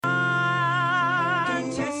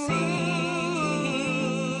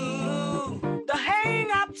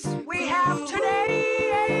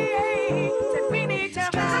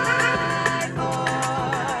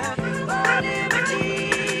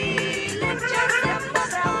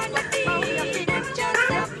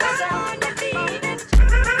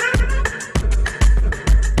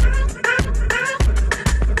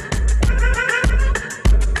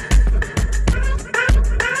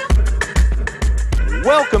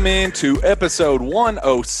Welcome into episode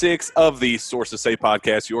 106 of the Sources Say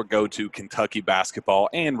podcast, your go-to Kentucky basketball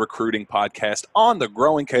and recruiting podcast on the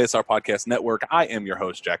growing KSR Podcast Network. I am your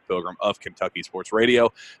host, Jack Pilgrim of Kentucky Sports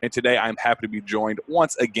Radio, and today I'm happy to be joined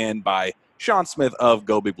once again by Sean Smith of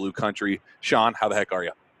Go Big Blue Country. Sean, how the heck are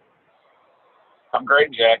you? I'm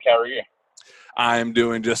great, Jack. How are you? I'm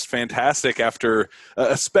doing just fantastic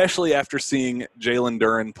especially after seeing Jalen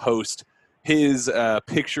Duren post his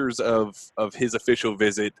pictures of his official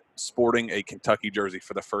visit sporting a Kentucky jersey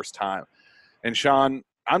for the first time. And Sean,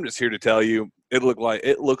 I'm just here to tell you, it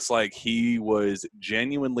looks like he was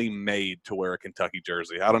genuinely made to wear a Kentucky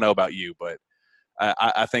jersey. I don't know about you, but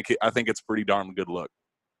I think it's a pretty darn good look.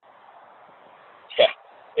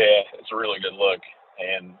 Yeah, it's a really good look.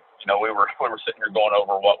 And we were sitting here going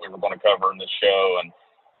over what we were going to cover in this show and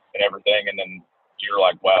everything, and then you're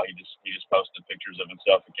like, wow, he just posted pictures of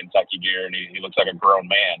himself in Kentucky gear, and he looks like a grown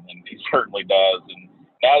man, and he certainly does. And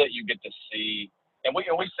now that you get to see, and we've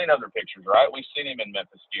seen other pictures, right? We've seen him in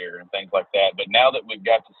Memphis gear and things like that, but now that we've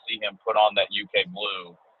got to see him put on that UK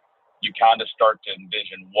blue, you kind of start to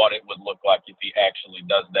envision what it would look like if he actually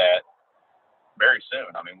does that very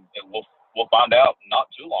soon. I mean, we'll find out not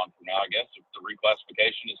too long from now, I guess, if the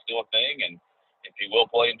reclassification is still a thing, and if he will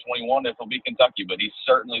play in 21, if he'll be Kentucky, but he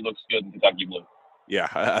certainly looks good in Kentucky blue. Yeah,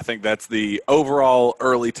 I think that's the overall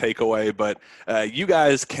early takeaway, but you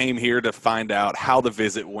guys came here to find out how the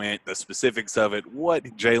visit went, the specifics of it, what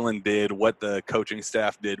Jalen did, what the coaching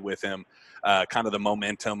staff did with him, kind of the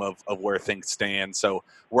momentum of where things stand. So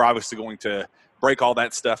we're obviously going to break all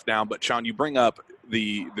that stuff down, but Sean, you bring up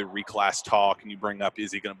the reclass talk, and you bring up,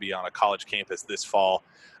 is he going to be on a college campus this fall?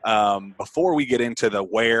 Before we get into the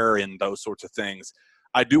where and those sorts of things,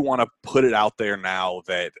 I do want to put it out there now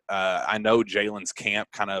that I know Jalen's camp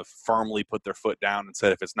kind of firmly put their foot down and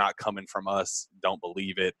said, if it's not coming from us, don't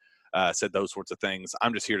believe it, said those sorts of things.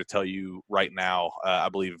 I'm just here to tell you right now, I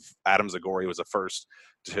believe Adam Zagori was the first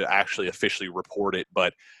to actually officially report it,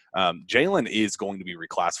 but Jalen is going to be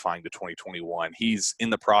reclassifying to 2021. He's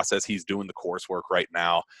in the process. He's doing the coursework right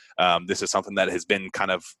now. This is something that has been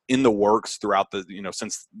kind of in the works throughout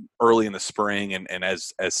since early in the spring, and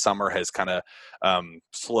as summer has kind of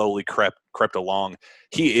slowly crept along.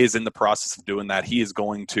 He is in the process of doing that. He is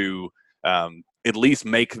going to at least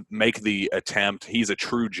make the attempt. He's a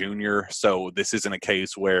true junior, so this isn't a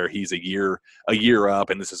case where he's a year up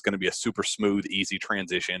and this is going to be a super smooth, easy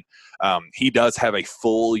transition. He does have a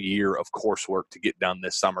full year of coursework to get done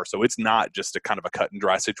this summer, so it's not just a kind of a cut and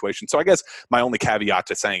dry situation. So I guess my only caveat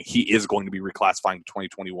to saying he is going to be reclassifying to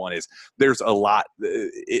 2021 is there's a lot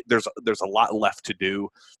left to do,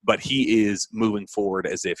 but he is moving forward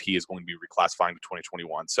as if he is going to be reclassifying to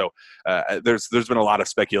 2021. So there's been a lot of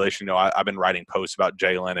speculation. I've been writing posts about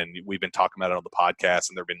Jalen, and we've been talking about it on the podcast,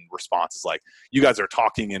 and there have been responses like, you guys are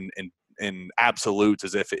talking in absolutes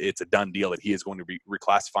as if it's a done deal that he is going to be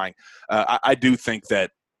reclassifying. I do think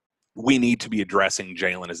that we need to be addressing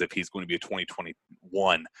Jalen as if he's going to be a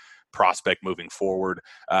 2021 prospect moving forward.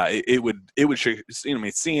 It would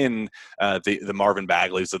seeing the Marvin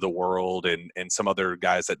Bagleys of the world and some other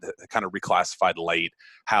guys that kind of reclassified late,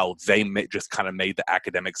 how they just kind of made the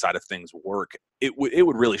academic side of things work. It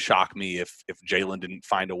would really shock me if Jalen didn't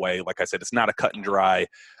find a way. Like I said, it's not a cut and dry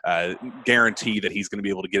guarantee that he's going to be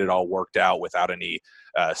able to get it all worked out without any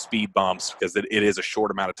speed bumps, because it is a short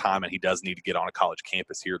amount of time, and he does need to get on a college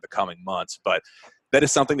campus here in the coming months. But that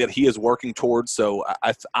is something that he is working towards. So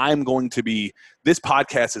I'm going to be – this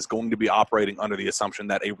podcast is going to be operating under the assumption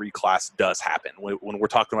that a reclass does happen. When we're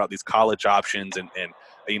talking about these college options and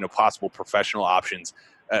possible professional options,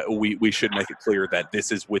 we should make it clear that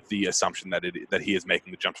this is with the assumption that he is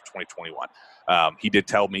making the jump to 2021. He did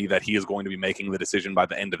tell me that he is going to be making the decision by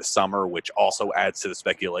the end of the summer, which also adds to the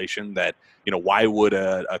speculation that, why would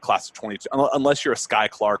a class of 22, unless you're a Sky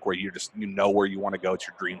Clark where you where you want to go, it's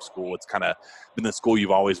your dream school. It's kind of been the school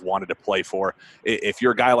you've always wanted to play for. If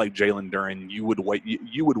you're a guy like Jalen Duren, you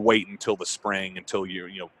would wait until the spring, until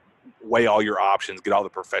you weigh all your options, get all the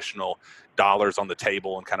professional dollars on the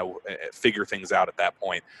table, and kind of figure things out at that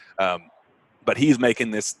point. But he's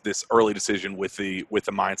making this early decision with the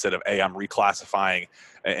mindset of A, I'm reclassifying,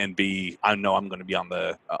 and B, I know I'm going to be on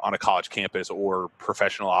a college campus or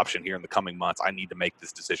professional option here in the coming months. I need to make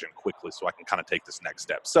this decision quickly so I can kind of take this next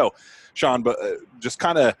step. So, Sean, but just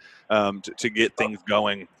kind of to get things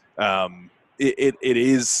going, it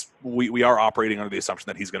is we are operating under the assumption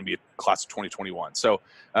that he's going to be a class of 2021. So,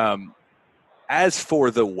 as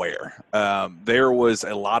for the where, there was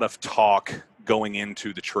a lot of talk going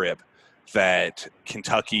into the trip that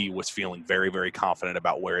Kentucky was feeling very, very confident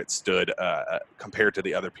about where it stood compared to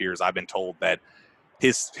the other peers. I've been told that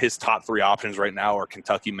his top three options right now are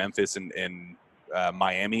Kentucky, Memphis, and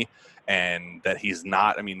Miami, and that he's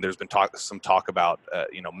not. I mean, there's been some talk about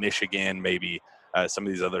Michigan, maybe some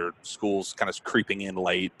of these other schools kind of creeping in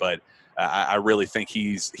late, but I really think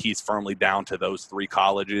he's firmly down to those three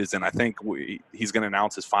colleges, and I think he's going to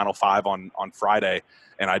announce his final five on Friday,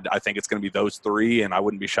 and I think it's going to be those three, and I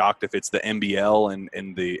wouldn't be shocked if it's the NBL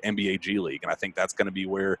and the NBA G League, and I think that's going to be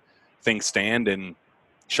where things stand. And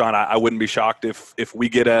Sean, I wouldn't be shocked if we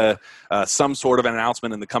get some sort of an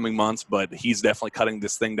announcement in the coming months, but he's definitely cutting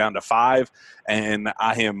this thing down to five, and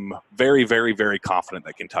I am very, very, very confident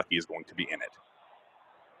that Kentucky is going to be in it.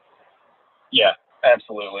 Yeah,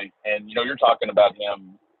 absolutely. And, you're talking about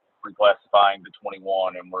him reclassifying to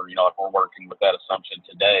 21, and we're working with that assumption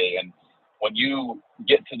today. And when you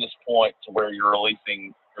get to this point to where you're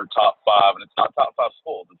releasing your top five, and it's not top five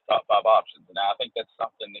schools, it's top five options. And I think that's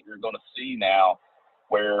something that you're going to see now,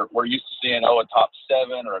 where we're used to seeing, a top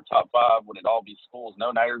seven or a top five, would it all be schools?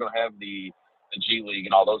 No, now you're going to have the G League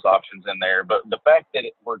and all those options in there. But the fact that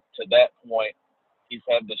we're to that point, he's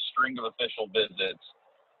had this string of official visits,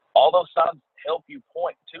 all those signs help you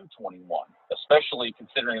point to 21, especially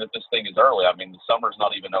considering that this thing is early. I mean, the summer's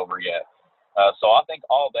not even over yet. So I think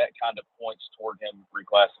all that kind of points toward him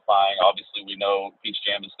reclassifying. Obviously, we know Peach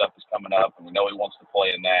Jam and stuff is coming up, and we know he wants to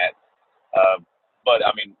play in that. But,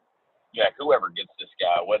 I mean, yeah, whoever gets this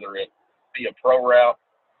guy, whether it be a pro route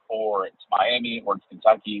or it's Miami or it's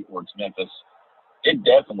Kentucky or it's Memphis, it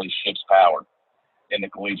definitely shifts power in the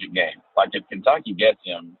collegiate game. Like, if Kentucky gets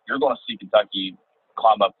him, you're going to see Kentucky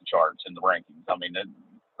climb up the charts in the rankings. I mean,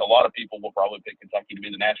 a lot of people will probably pick Kentucky to be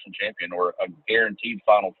the national champion or a guaranteed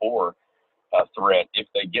Final Four threat if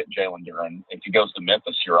they get Jalen Duren. If he goes to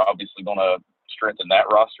Memphis, you're obviously going to strengthen that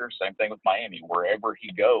roster. Same thing with Miami. Wherever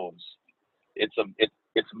he goes, it's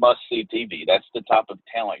must-see TV. That's the type of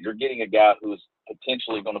talent. You're getting a guy who is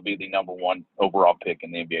potentially going to be the number one overall pick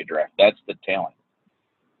in the NBA draft. That's the talent.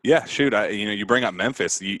 Yeah, shoot. You bring up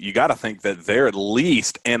Memphis. You got to think that they're at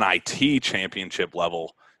least NIT championship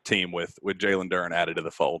level team with Jalen Duren added to the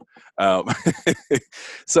fold.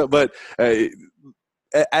 But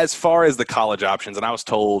as far as the college options, and I was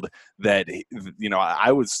told that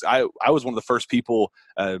I was one of the first people.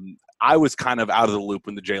 I was kind of out of the loop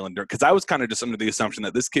when the Jalen Duren, because I was kind of just under the assumption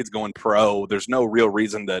that this kid's going pro. There's no real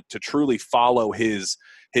reason to truly follow his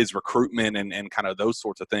recruitment and kind of those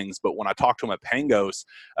sorts of things. But when I talked to him at Pangos,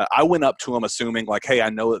 I went up to him assuming like, hey, I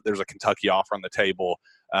know that there's a Kentucky offer on the table.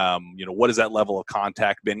 What has that level of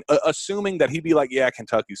contact been? Assuming that he'd be like, yeah,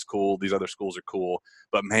 Kentucky's cool. These other schools are cool.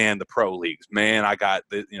 But man, the pro leagues, man, I got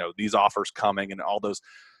these offers coming and all those.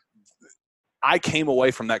 I came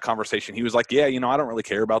away from that conversation. He was like, yeah, I don't really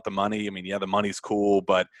care about the money. I mean, yeah, the money's cool,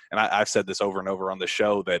 but, and I've said this over and over on the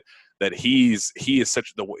show that he's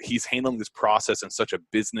handling this process in such a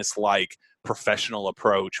business-like professional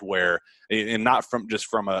approach where, and not from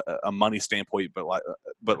a money standpoint,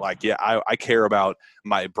 but like, yeah, I care about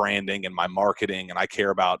my branding and my marketing, and I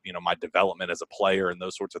care about, my development as a player and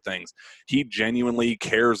those sorts of things. He genuinely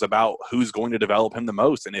cares about who's going to develop him the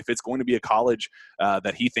most. And if it's going to be a college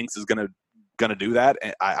that he thinks is going to do that,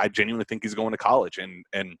 I genuinely think he's going to college, and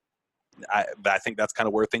I think that's kind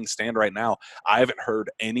of where things stand right now. I haven't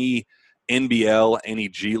heard any NBL, any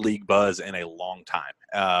G League buzz in a long time.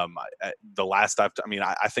 I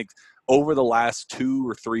think over the last 2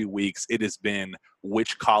 or 3 weeks, it has been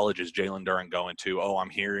which college is Jalen Duren going to? Oh,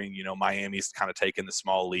 I'm hearing, Miami's kind of taking the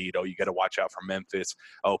small lead. Oh, you got to watch out for Memphis.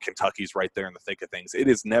 Oh, Kentucky's right there in the thick of things.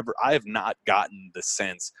 I have not gotten the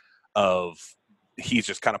sense of he's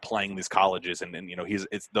just kind of playing these colleges and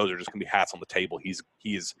those are just gonna be hats on the table. He's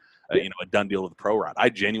a done deal with the pro route. I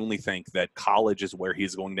genuinely think that college is where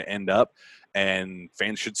he's going to end up, and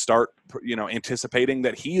fans should start anticipating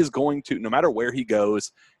that he is going to, no matter where he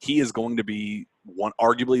goes, he is going to be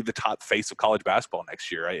arguably the top face of college basketball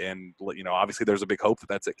next year. And obviously there's a big hope that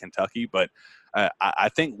that's at Kentucky, but I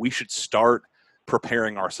think we should start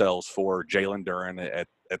preparing ourselves for Jalen Duren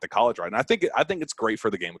at the college right. And I think it's great for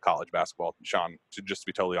the game of college basketball, Sean, to just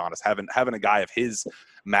be totally honest, having a guy of his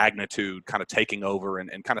magnitude kind of taking over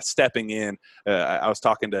and kind of stepping in. I was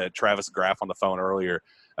talking to Travis Graff on the phone earlier,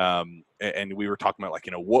 and we were talking about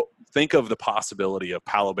think of the possibility of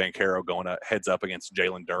Paolo Banchero going heads up against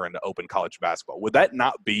Jalen Duren to open college basketball. Would that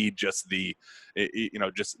not be just the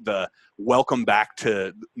welcome back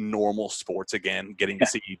to normal sports again, getting to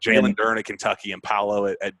see Jalen Duren at Kentucky and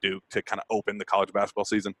Paolo at Duke to kind of open the college basketball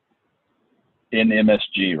season? In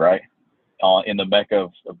MSG, right? In the mecca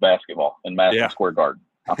of basketball in Madison Square Garden.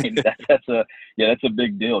 I mean, that's a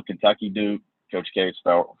big deal. Kentucky Duke, Coach K's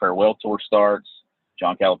farewell tour starts.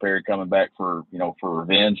 John Calipari coming back for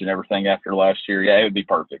revenge and everything after last year. Yeah, it would be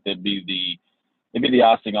perfect. It'd be the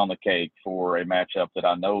icing on the cake for a matchup that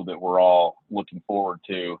I know that we're all looking forward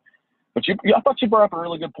to. But I thought you brought up a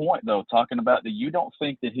really good point, though, talking about that you don't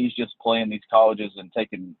think that he's just playing these colleges and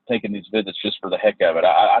taking these visits just for the heck of it.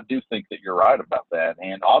 I do think that you're right about that.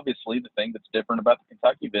 And obviously the thing that's different about the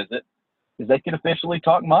Kentucky visit is they can officially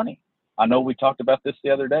talk money. I know we talked about this the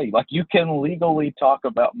other day. Like, you can legally talk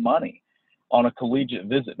about money on a collegiate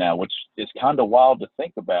visit now, which is kind of wild to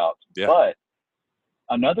think about. Yeah. But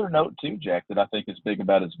another note, too, Jack, that I think is big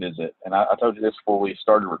about his visit, and I told you this before we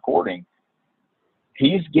started recording,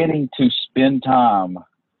 he's getting to spend time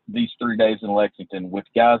these 3 days in Lexington with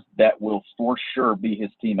guys that will for sure be his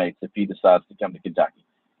teammates if he decides to come to Kentucky.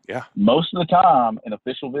 Yeah. Most of the time, an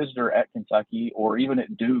official visitor at Kentucky or even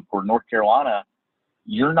at Duke or North Carolina,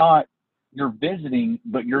 you're visiting,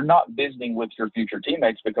 but you're not visiting with your future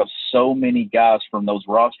teammates because so many guys from those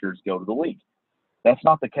rosters go to the league. That's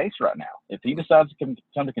not the case right now. If he decides to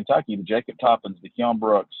come to Kentucky, the Jacob Toppins, the Keon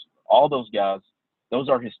Brooks, all those guys, those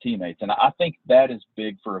are his teammates. And I think that is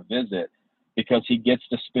big for a visit because he gets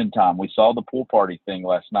to spend time. We saw the pool party thing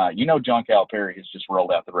last night. John Calipari has just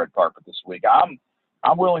rolled out the red carpet this week.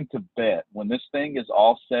 I'm willing to bet when this thing is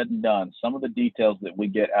all said and done, some of the details that we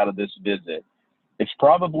get out of this visit, it's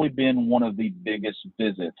probably been one of the biggest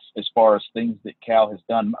visits as far as things that Cal has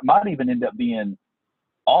done. Might even end up being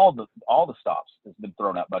all the stops has been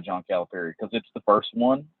thrown out by John Calipari because it's the first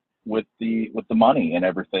one with the money and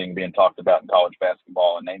everything being talked about in college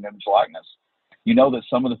basketball and name, image, likeness. That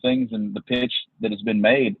some of the things in the pitch that has been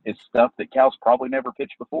made is stuff that Cal's probably never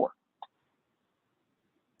pitched before.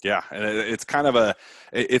 Yeah, and it's kind of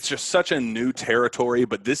it's just such a new territory,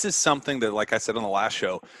 but this is something that, like I said on the last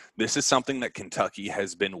show, this is something that Kentucky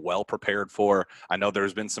has been well prepared for. I know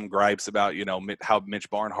there's been some gripes about, how Mitch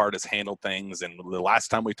Barnhart has handled things. And the last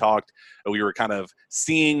time we talked, we were kind of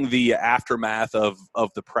seeing the aftermath of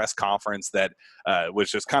the press conference that was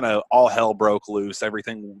just kind of all hell broke loose.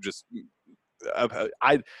 Everything just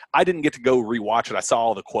I didn't get to go rewatch it. I saw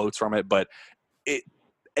all the quotes from it, but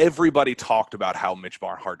everybody talked about how Mitch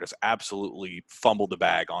Barnhart just absolutely fumbled the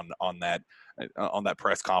bag on that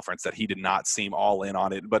press conference, that he did not seem all in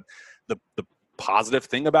on it. But the positive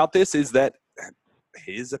thing about this is that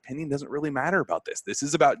his opinion doesn't really matter about this. This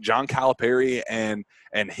is about John Calipari and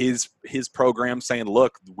his program saying,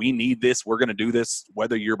 look, we need this. We're going to do this,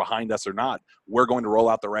 whether you're behind us or not. We're going to roll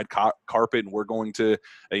out the red carpet and we're going to,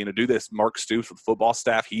 do this. Mark Stoops with football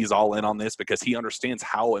staff, he's all in on this because he understands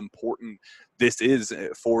how important this is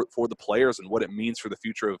for the players and what it means for the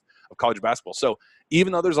future of college basketball. So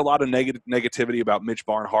even though there's a lot of negativity about Mitch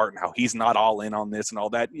Barnhart and how he's not all in on this and all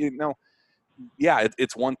that, yeah,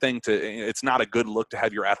 it's one thing it's not a good look to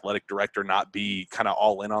have your athletic director not be kind of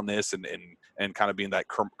all in on this and kind of being that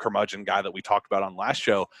curmudgeon guy that we talked about on last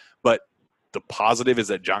show. But the positive is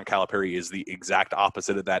that John Calipari is the exact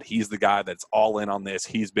opposite of that. He's the guy that's all in on this.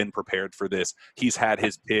 He's been prepared for this. He's had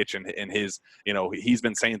his pitch and his, he's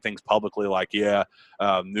been saying things publicly like,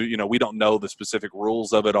 we don't know the specific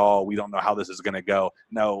rules of it all. We don't know how this is going to go.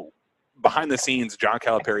 No, behind the scenes, John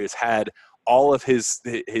Calipari has had all of his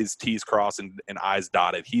T's crossed and I's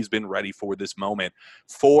dotted. He's been ready for this moment,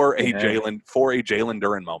 for a Jalen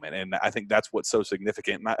Duren moment, and I think that's what's so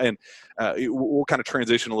significant. And we'll kind of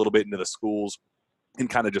transition a little bit into the schools and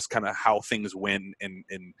kind of how things went and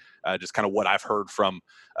just kind of what I've heard from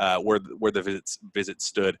where the visit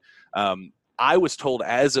stood. I was told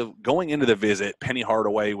as of going into the visit, Penny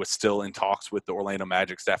Hardaway was still in talks with the Orlando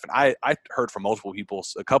Magic staff. And I heard from multiple people,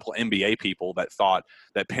 a couple NBA people, that thought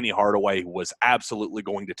that Penny Hardaway was absolutely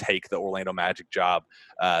going to take the Orlando Magic job,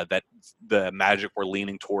 that the Magic were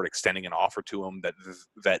leaning toward extending an offer to him,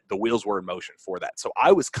 that the wheels were in motion for that. So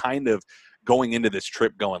I was kind of going into this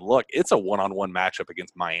trip going, look, it's a one-on-one matchup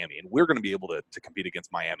against Miami, and we're going to be able to compete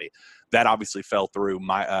against Miami. That obviously fell through.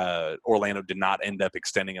 Orlando did not end up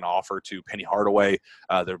extending an offer to Penny Hardaway.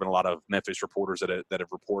 There have been a lot of Memphis reporters that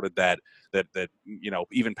have reported that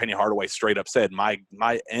even Penny Hardaway straight up said, my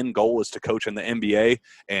end goal is to coach in the NBA,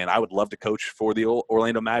 and I would love to coach for the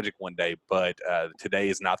Orlando Magic one day, but today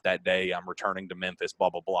is not that day. I'm returning to Memphis, blah,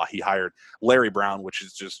 blah, blah. He hired Larry Brown, which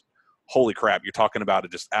is just holy crap, you're talking about a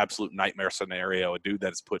just absolute nightmare scenario, a dude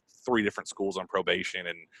that's put 3 different schools on probation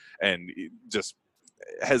and just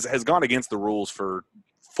has gone against the rules for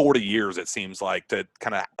 40 years, it seems like, to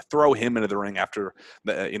kind of throw him into the ring after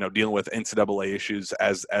dealing with NCAA issues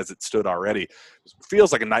as it stood already. It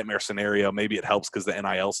feels like a nightmare scenario. Maybe it helps because the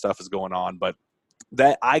NIL stuff is going on, but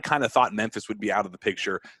that I kind of thought Memphis would be out of the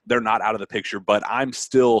picture. They're not out of the picture, but I'm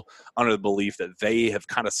still under the belief that they have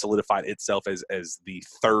kind of solidified itself as the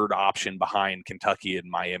third option behind Kentucky and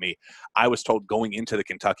Miami. I was told going into the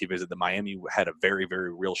Kentucky visit that Miami had a very,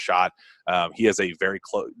 very real shot. He has a very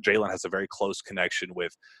close, Jalen has a very close connection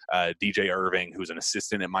with DJ Irving, who's an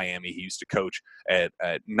assistant at Miami. He used to coach at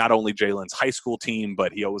not only Jalen's high school team,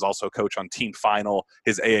 but he was also coach on team final,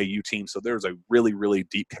 his AAU team. So there's a really, really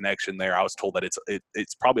deep connection there. I was told that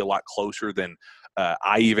it's probably a lot closer than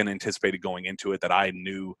I even anticipated going into it, that I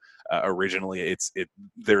knew originally.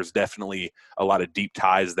 There's definitely a lot of deep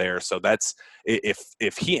ties there. So that's,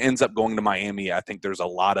 if he ends up going to Miami, I think there's a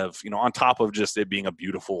lot of, on top of just it being a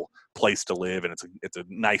beautiful place to live and it's a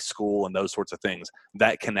nice school and those sorts of things,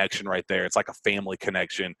 that connection right there, it's like a family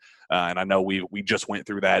connection. And I know we just went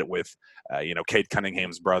through that with, Cade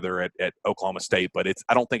Cunningham's brother at Oklahoma State, but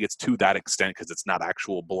I don't think it's to that extent because it's not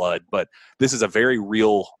actual blood. But this is a very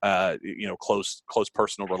real, close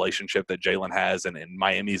personal relationship that Jalen has, and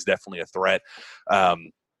Miami is definitely a threat.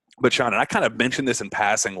 But Sean, and I kind of mentioned this in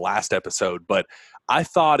passing last episode, but I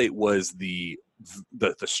thought it was the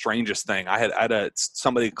strangest thing. I had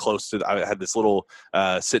somebody close to. I had this little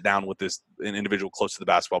sit down with an individual close to the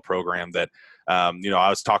basketball program that, I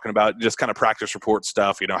was talking about just kind of practice report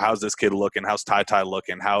stuff. How's this kid looking? How's Ty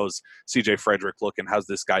looking? How's CJ Frederick looking? How's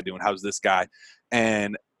this guy doing? How's this guy?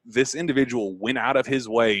 And this individual went out of his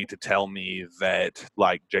way to tell me that,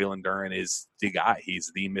 like, Jalen Duren is the guy. He's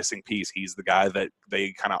the missing piece. He's the guy that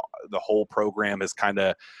the whole program has kind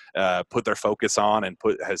of put their focus on and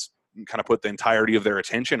has kind of put the entirety of their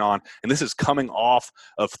attention on. And this is coming off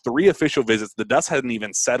of 3 official visits. The dust hadn't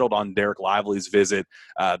even settled on Derek Lively's visit.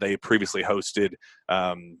 They previously hosted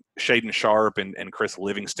Shaden Sharp and Chris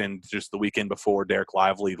Livingston just the weekend before. Derek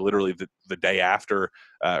Lively literally the day after,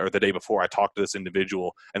 or the day before, I talked to this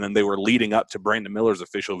individual. And then they were leading up to Brandon Miller's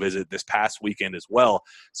official visit this past weekend as well.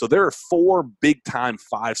 So there are 4 big-time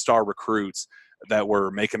 5-star recruits that were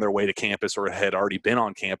making their way to campus or had already been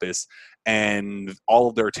on campus, and all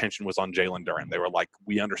of their attention was on Jalen Duren. They were like,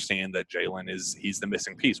 we understand that Jalen he's the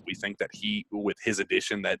missing piece. We think that with his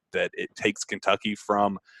addition, that it takes Kentucky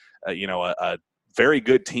from, a very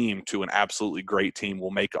good team to an absolutely great team. We'll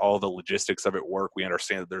make all the logistics of it work. We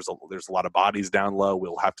understand that there's a lot of bodies down low.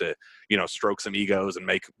 We'll have to, stroke some egos and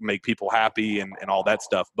make people happy and all that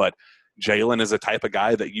stuff. But Jalen is a type of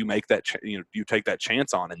guy that you make that, you take that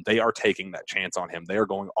chance on, and they are taking that chance on him. They are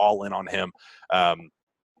going all in on him.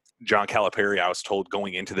 John Calipari, I was told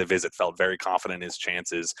going into the visit, felt very confident in his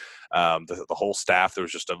chances. The whole staff, there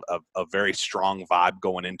was just a very strong vibe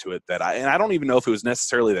going into it and I don't even know if it was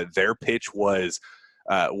necessarily that their pitch was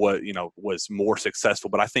more successful,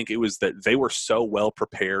 but I think it was that they were so well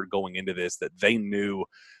prepared going into this that they knew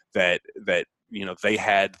that they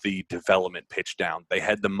had the development pitch down. They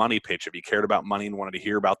had the money pitch. If you cared about money and wanted to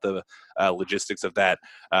hear about the logistics of that,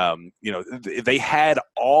 they had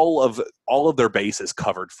all of their bases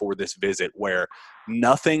covered for this visit, where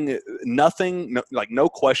nothing, no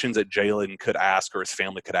questions that Jalen could ask or his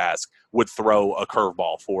family could ask would throw a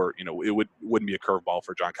curveball for, it wouldn't be a curveball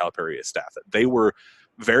for John Calipari's staff. They were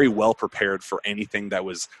very well prepared for anything that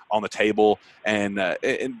was on the table. And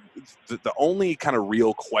the only kind of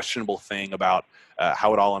real questionable thing about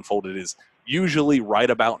how it all unfolded is usually right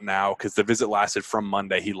about now, because the visit lasted from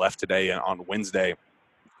Monday. He left today on Wednesday.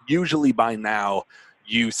 Usually by now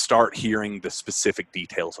you start hearing the specific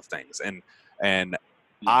details of things. And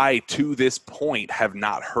I, to this point, have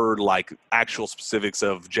not heard like actual specifics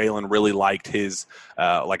of Jalen really liked his,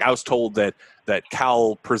 like I was told that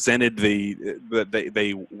Cal presented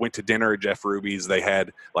they went to dinner at Jeff Ruby's. They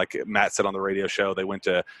had, like Matt said on the radio show, they went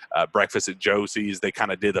to breakfast at Josie's. They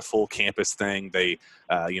kind of did a full campus thing. They,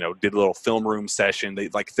 did a little film room session.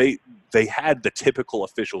 They had the typical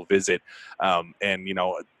official visit. And,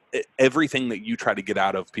 everything that you try to get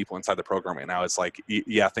out of people inside the program right now, it's like,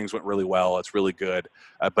 yeah, things went really well. It's really good.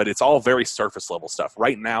 But it's all very surface level stuff.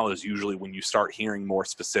 Right now is usually when you start hearing more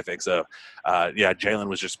specifics of, Jalen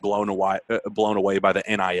was just blown away by the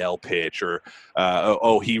NIL pitch, or,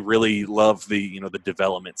 he really loved the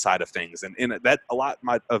development side of things. And that a lot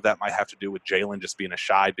of that might have to do with Jalen just being a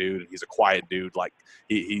shy dude, and he's a quiet dude. Like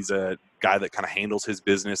he's a guy that kind of handles his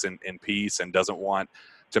business in peace and doesn't want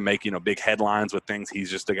to make big headlines with things. He's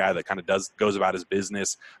just a guy that kind of goes about his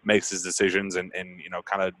business, makes his decisions, and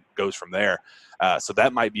kind of goes from there. So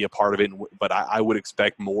that might be a part of it, but I would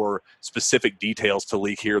expect more specific details to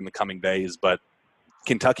leak here in the coming days. But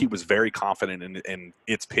Kentucky was very confident in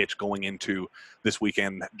its pitch going into this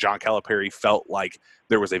weekend. John Calipari felt like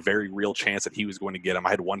there was a very real chance that he was going to get him.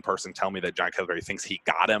 I had one person tell me that John Calipari thinks he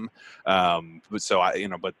got him.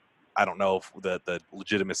 But I don't know if the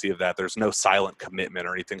legitimacy of that. There's no silent commitment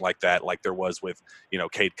or anything like that, like there was with,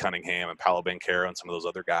 Cade Cunningham and Paolo Banchero and some of those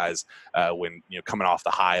other guys when, coming off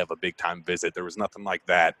the high of a big-time visit. There was nothing like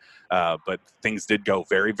that, but things did go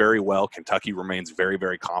very, very well. Kentucky remains very,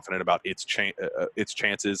 very confident about its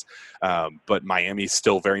chances, but Miami's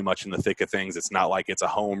still very much in the thick of things. It's not like it's a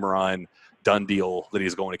home run, done deal that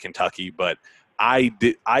he's going to Kentucky, but I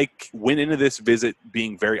went into this visit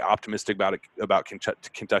being very optimistic about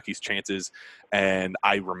Kentucky's chances, and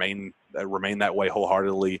I remain that way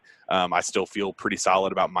wholeheartedly. I still feel pretty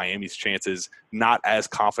solid about Miami's chances, not as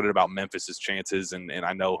confident about Memphis's chances, and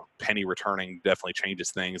I know Penny returning definitely changes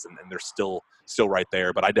things, and they're still right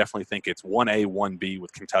there. But I definitely think it's 1A, 1B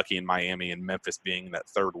with Kentucky and Miami, and Memphis being that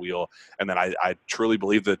third wheel. And then I truly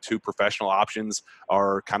believe the two professional options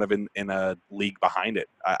are kind of in a league behind it.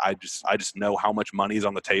 I just know how much money is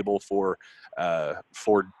on the table for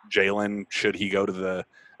Jalen should he go to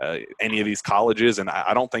any of these colleges, and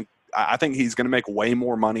I think he's going to make way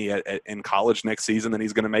more money in college next season than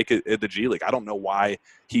he's going to make it at the G League. I don't know why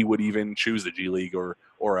he would even choose the G League or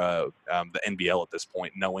the NBL at this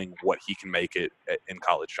point, knowing what he can make it in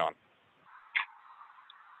college, Sean.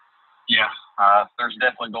 Yeah, there's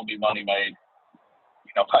definitely going to be money made,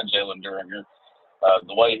 by Jalen Duren.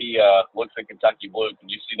 The way he looks at Kentucky Blue, can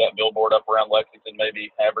you see that billboard up around Lexington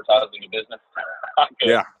maybe advertising a business?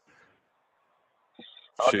 Yeah.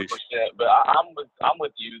 100%. But I'm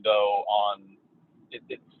with you though on it.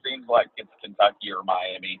 It seems like it's Kentucky or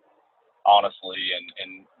Miami, honestly.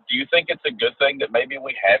 And do you think it's a good thing that maybe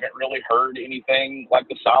we haven't really heard anything like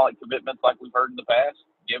the silent commitments like we've heard in the past,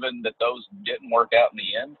 given that those didn't work out in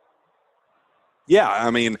the end? Yeah,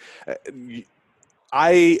 I mean,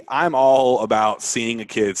 I'm all about seeing a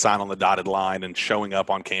kid sign on the dotted line and showing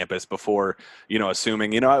up on campus before,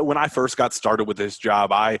 assuming, when I first got started with this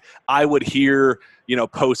job, I would hear,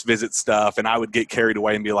 post-visit stuff, and I would get carried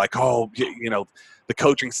away and be like, oh, the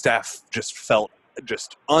coaching staff just felt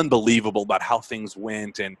just unbelievable about how things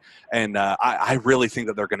went. And I really think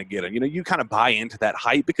that they're going to get it. You kind of buy into that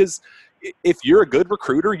hype because if you're a good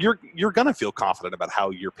recruiter, you're going to feel confident about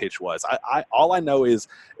how your pitch was. All I know is,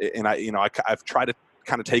 and I've tried to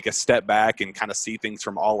kind of take a step back and kind of see things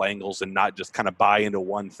from all angles and not just kind of buy into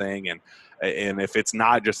one thing. And if it's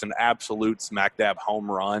not just an absolute smack dab home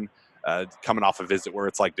run, coming off a visit where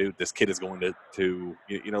it's like, dude, this kid is going to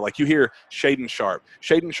like you hear Shaden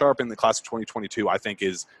Sharp in the class of 2022, I think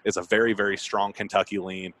is a very, very strong Kentucky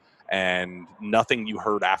lean. And nothing you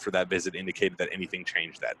heard after that visit indicated that anything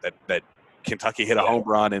changed that Kentucky hit a home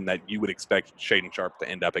run and that you would expect Shaden Sharp to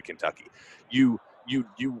end up at Kentucky. You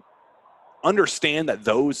understand that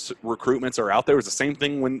those recruitments are out there. It was the same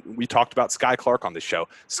thing when we talked about Sky Clark on the show.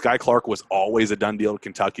 Sky Clark was always a done deal to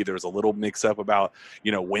Kentucky. There was a little mix up about,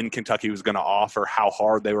 when Kentucky was going to offer, how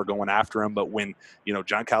hard they were going after him. But when,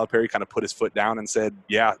 John Calipari kind of put his foot down and said,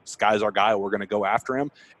 yeah, Sky's our guy, we're going to go after him,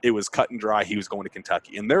 it was cut and dry. He was going to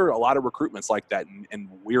Kentucky. And there are a lot of recruitments like that. And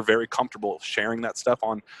we're very comfortable sharing that stuff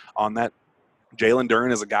on that. Jalen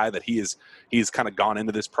Duren is a guy that he's kind of gone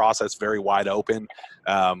into this process very wide open,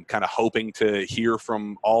 kind of hoping to hear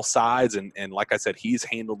from all sides. And like I said, he's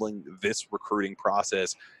handling this recruiting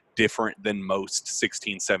process different than most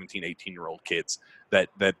 16, 17, 18-year-old kids that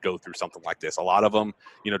go through something like this. A lot of them,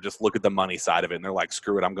 just look at the money side of it and they're like,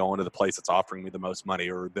 screw it, I'm going to the place that's offering me the most money.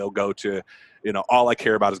 Or they'll go to, all I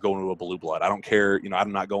care about is going to a blue blood. I don't care,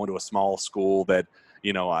 I'm not going to a small school that,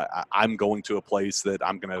 I'm going to a place that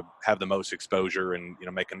I'm going to have the most exposure and,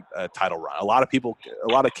 making a title run. A lot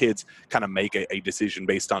of kids kind of make a decision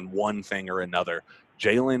based on one thing or another.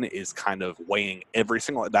 Jalen is kind of weighing every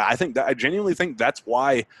single. I genuinely think that's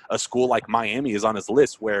why a school like Miami is on his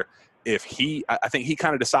list. Where I think he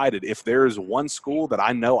kind of decided if there's one school that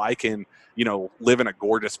I know I can, live in a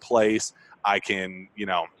gorgeous place, I can,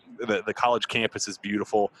 the college campus is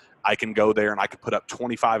beautiful. I can go there and I can put up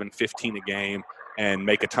 25 and 15 a game and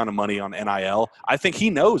make a ton of money on NIL. I think he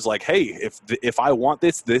knows, like, hey, if I want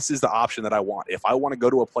this is the option that I want. If I want to go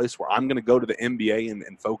to a place where I'm going to go to the NBA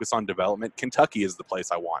and focus on development, Kentucky is the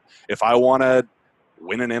place I want. If I want to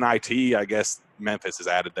win an NIT, I guess Memphis is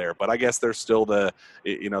added there. But I guess there's still the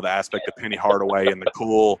aspect of Penny Hardaway and the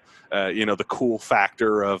cool, the cool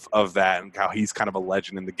factor of that and how he's kind of a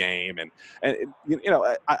legend in the game. And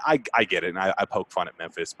I get it, and I poke fun at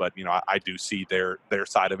Memphis, but I do see their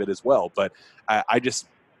side of it as well. But I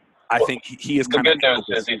think he is kind of. The good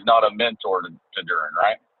news is he's not a mentor to Duren,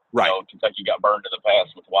 right? Right. Kentucky got burned in the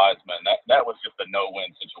past with Wiseman. That was just a no-win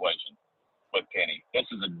situation with Penny. This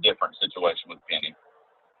is a different situation with Penny.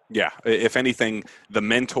 Yeah, if anything, the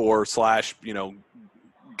mentor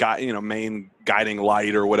 / main guiding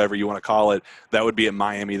light or whatever you want to call it, that would be at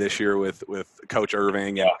Miami this year with Coach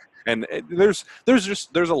Irving. And there's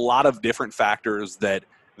a lot of different factors that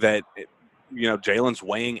Jalen's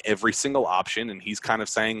weighing every single option, and he's kind of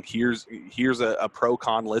saying, here's a pro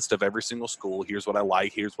con list of every single school. Here's what I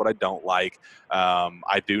like. Here's what I don't like.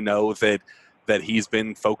 I do know that he's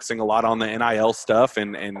been focusing a lot on the NIL stuff,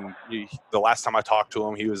 and the last time I talked to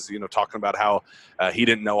him, he was talking about how he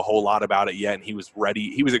didn't know a whole lot about it yet, and he was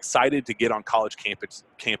ready. He was excited to get on college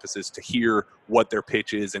campuses to hear what their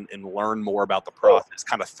pitch is and learn more about the process,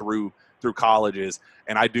 kind of through colleges.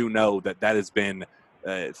 And I do know that has been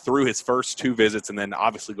through his first 2 visits, and then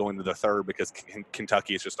obviously going to the third because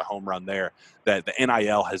Kentucky is just a home run there, that the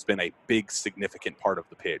NIL has been a big, significant part of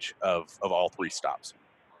the pitch of all 3 stops.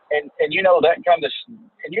 And that kind of,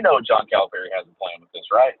 and John Calipari has a plan with this,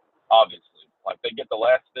 right? Obviously, like they get the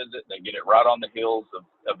last visit, they get it right on the heels of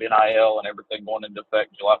NIL and everything going into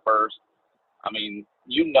effect July 1st. I mean,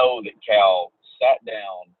 that Cal sat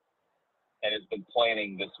down and has been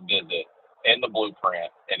planning this visit and the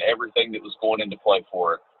blueprint and everything that was going into play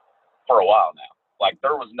for it for a while now. Like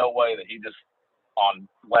there was no way that he just on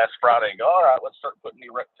last Friday go, all right, let's start putting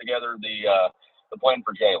together the plan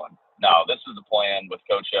for Jalen. No, this is a plan with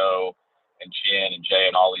Coach O and Chin and Jay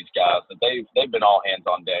and all these guys that they've been all hands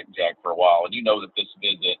on deck, Jack, for a while. And that this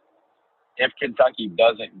visit, if Kentucky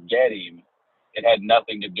doesn't get him, it had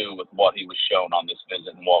nothing to do with what he was shown on this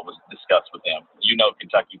visit and what was discussed with him.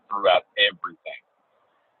 Kentucky threw out everything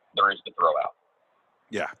there is to throw out.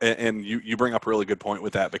 Yeah, and you bring up a really good point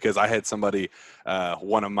with that, because I had somebody,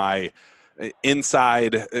 one of my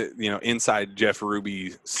inside Jeff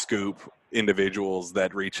Ruby scoop individuals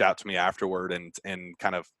that reached out to me afterward and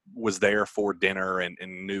kind of was there for dinner and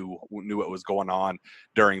knew what was going on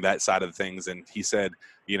during that side of things. And he said,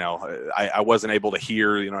 I wasn't able to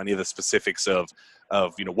hear, any of the specifics of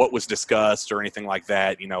what was discussed or anything like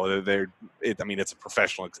that. It's a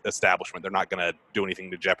professional establishment. They're not going to do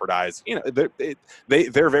anything to jeopardize,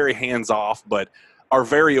 they're very hands off, but are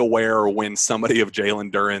very aware when somebody of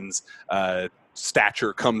Jalen Duren's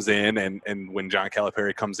stature comes in, and when John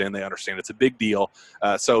Calipari comes in, they understand it's a big deal.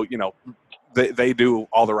 So they do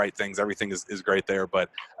all the right things. Everything is great there. But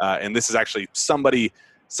and this is actually somebody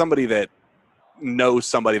that knows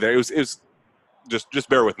somebody there. It was just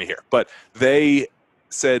bear with me here. But they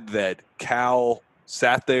said that Cal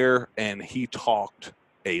sat there and he talked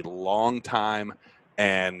a long time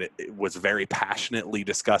and was very passionately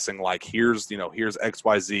discussing, like, here's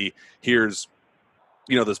XYZ, here's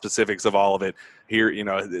the specifics of all of it here,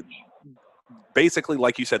 basically,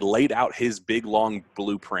 like you said, laid out his big long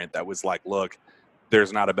blueprint that was like, look,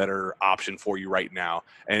 there's not a better option for you right now.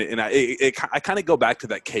 And I kind of go back to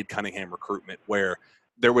that Cade Cunningham recruitment, where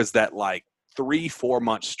there was that like 3-4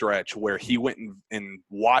 month stretch where he went and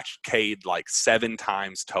watched Cade like 7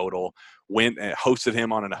 times total, went and hosted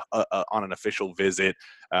him on an official visit,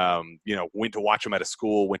 went to watch him at a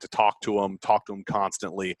school, went to talk to him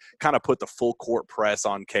constantly, kind of put the full court press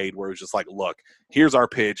on Cade, where it was just like, look, here's our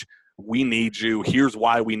pitch. We need you. Here's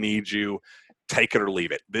why we need you. Take it or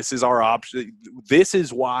leave it. This is our option. This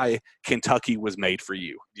is why Kentucky was made for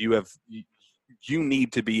you. You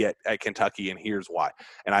need to be at Kentucky, and here's why.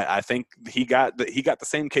 And I think he got the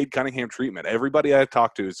same Cade Cunningham treatment. Everybody I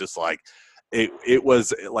talked to is just like, it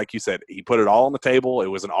was like you said, he put it all on the table. It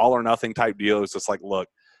was an all or nothing type deal. It was just like, look,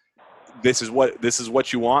 this is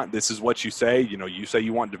what you want. This is what you say. You say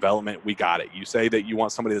you want development. We got it. You say that you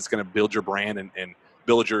want somebody that's going to build your brand and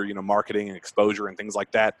build your marketing and exposure and things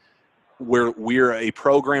like that. We're a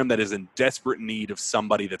program that is in desperate need of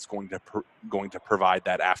somebody that's going to provide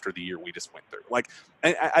that after the year we just went through. Like,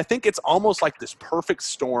 and I think it's almost like this perfect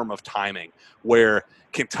storm of timing where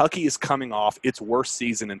Kentucky is coming off its worst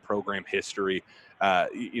season in program history.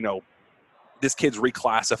 This kid's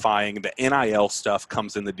reclassifying. The NIL stuff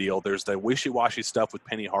comes in the deal. There's the wishy-washy stuff with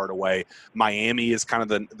Penny Hardaway. Miami is kind of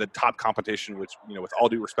the top competition, which, with all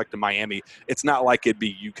due respect to Miami, it's not like it'd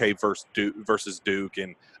be UK versus Duke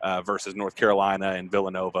and versus North Carolina and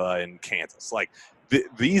Villanova and Kansas. Like,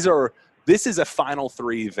 this is a Final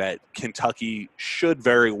Three that Kentucky should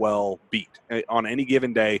very well beat on any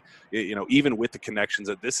given day, even with the connections.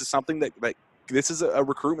 That this is something that this is a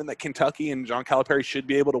recruitment that Kentucky and John Calipari should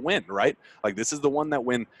be able to win, right? Like, this is the one that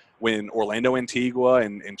when Orlando Antigua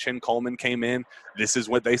and Chin Coleman came in, this is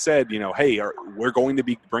what they said, hey, we're going to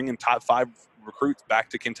be bringing top 5 recruits back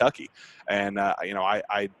to Kentucky. And,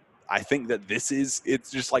 I think that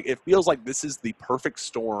it's just like, it feels like this is the perfect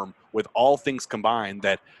storm with all things combined,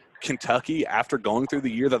 that Kentucky, after going through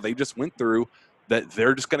the year that they just went through, that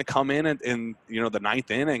they're just going to come in the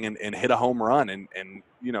ninth inning and hit a home run and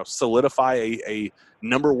solidify a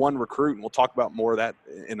number one recruit. And we'll talk about more of that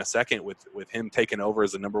in a second with him taking over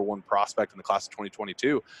as the number one prospect in the class of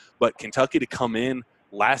 2022. But Kentucky to come in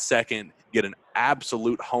last second, get an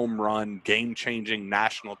absolute home run, game-changing,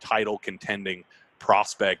 national title contending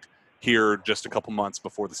prospect here just a couple months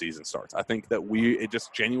before the season starts. I think that it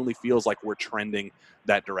just genuinely feels like we're trending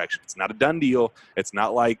that direction. It's not a done deal. It's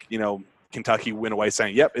not like, Kentucky went away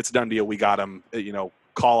saying, yep, it's a done deal. We got him,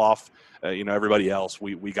 call off, everybody else.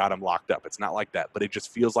 We got him locked up. It's not like that, but it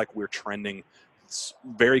just feels like we're trending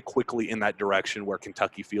very quickly in that direction where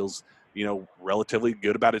Kentucky feels, relatively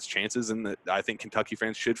good about its chances. And I think Kentucky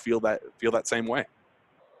fans should feel that same way.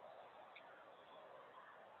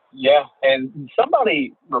 Yeah. And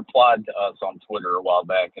somebody replied to us on Twitter a while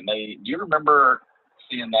back, and do you remember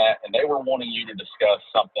seeing that? And they were wanting you to discuss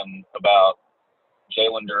something about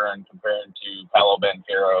Jalen Duren comparing to Paolo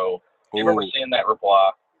Banchero. Do you remember seeing that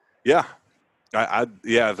reply? Yeah. I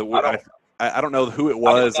don't know who it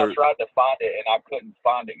was. I tried to find it, and I couldn't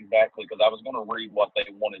find it exactly because I was going to read what they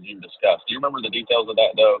wanted you to discuss. Do you remember the details of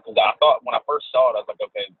that, though? Because I thought when I first saw it, I was like,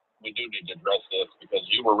 okay, we do need to address this because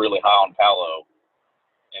you were really high on Paolo.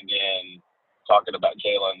 And then talking about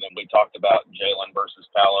Jalen, then we talked about Jalen versus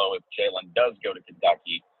Paolo if Jalen does go to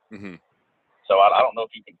Kentucky. Mm-hmm. So I don't know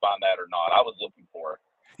if you can find that or not. I was looking for it.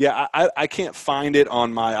 Yeah, I can't find it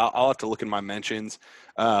on I'll have to look in my mentions.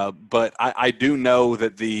 But I do know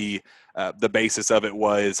that the basis of it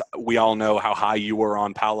was, we all know how high you were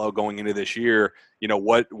on Paolo going into this year.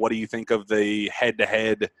 What do you think of the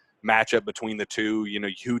head-to-head matchup between the two?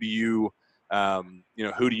 Who do you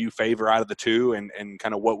favor out of the two, and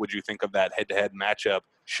kind of what would you think of that head-to-head matchup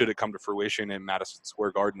should it come to fruition in Madison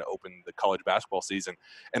Square Garden to open the college basketball season?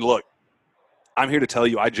 And look, I'm here to tell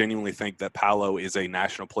you, I genuinely think that Paolo is a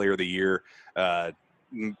National Player of the Year,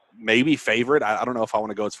 maybe favorite. I don't know if I want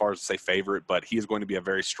to go as far as to say favorite, but he is going to be a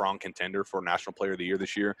very strong contender for National Player of the Year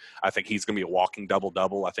this year. I think he's going to be a walking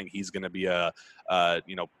double-double. I think he's going to be a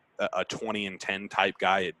 20-10 type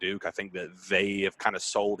guy at Duke. I think that they have kind of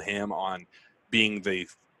sold him on being the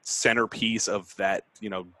centerpiece of that,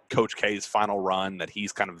 Coach K's final run, that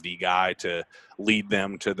he's kind of the guy to lead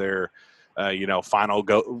them to their final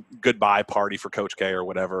goodbye party for Coach K or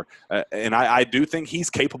whatever. And I do think he's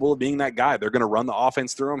capable of being that guy. They're going to run the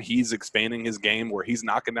offense through him. He's expanding his game where he's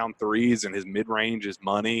knocking down threes and his mid-range is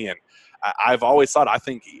money. And I've always thought, I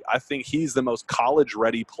think he's the most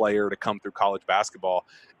college-ready player to come through college basketball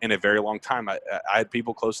in a very long time. I had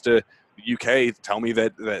people close to the UK tell me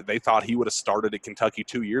that they thought he would have started at Kentucky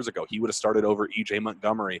 2 years ago. He would have started over E.J.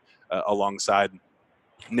 Montgomery alongside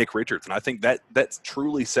Nick Richards. And I think that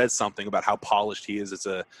truly says something about how polished he is as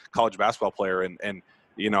a college basketball player. And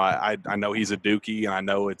I know he's a Dookie, and I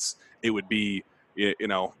know it would be,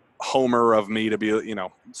 Homer of me to be,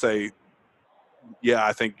 say, yeah,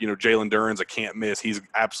 I think, Jalen Duren's a can't miss. He's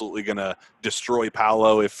absolutely going to destroy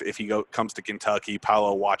Paolo if he comes to Kentucky.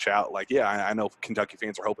 Paolo, watch out. Like, yeah, I know Kentucky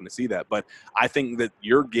fans are hoping to see that. But I think that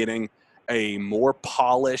you're getting a more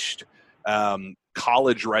polished,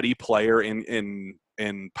 college-ready player in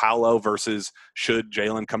Paolo versus, should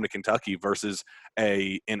Jalen come to Kentucky, versus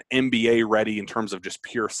an NBA ready in terms of just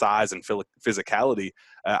pure size and physicality.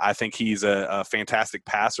 I think he's a fantastic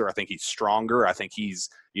passer. I think he's stronger. I think he's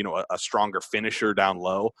a stronger finisher down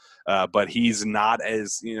low. But he's not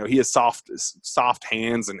as he has soft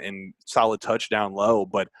hands and solid touch down low.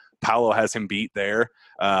 But Paolo has him beat there.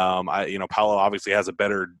 Paolo obviously has a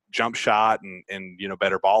better jump shot and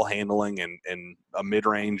better ball handling and a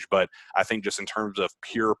mid-range, but I think just in terms of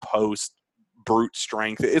pure post brute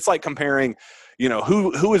strength, it's like comparing,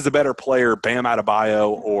 who is the better player, Bam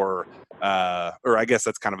Adebayo or I guess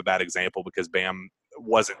that's kind of a bad example because Bam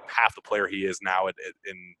wasn't half the player he is now in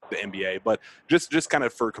the NBA, but just kind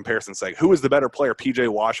of for comparison's sake, who is the better player, PJ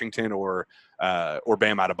Washington or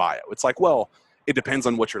Bam Adebayo? It's like, well, it depends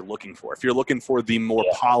on what you're looking for. If you're looking for the more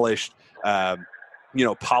polished,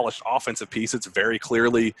 polished offensive piece, it's very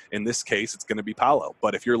clearly, in this case, it's going to be Paolo.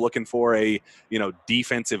 But if you're looking for a,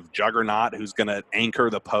 defensive juggernaut who's going to anchor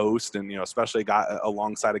the post and, especially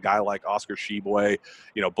alongside a guy like Oscar Tshiebwe,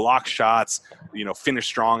 block shots, finish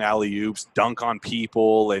strong alley-oops, dunk on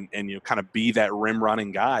people and kind of be that rim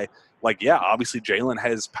running guy. Like, yeah, obviously Jalen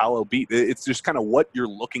has Paolo beat. It's just kind of what you're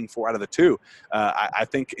looking for out of the two. I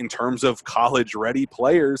think in terms of college-ready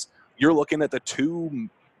players, you're looking at the two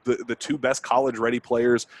best college-ready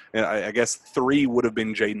players. And I guess three would have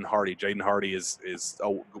been Jaden Hardy. Jaden Hardy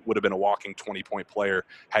would have been a walking 20-point player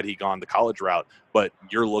had he gone the college route. But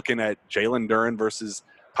you're looking at Jalen Duren versus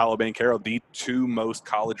Paolo Banchero, the two most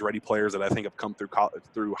college-ready players that I think have come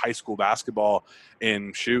through high school basketball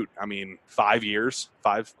in 5 years,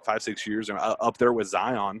 6 years, up there with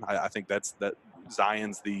Zion. I think that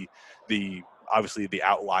Zion's the obviously the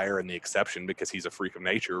outlier and the exception because he's a freak of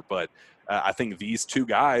nature. But I think these two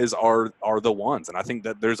guys are the ones, and I think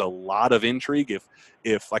that there's a lot of intrigue.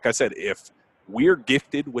 If like I said, if we're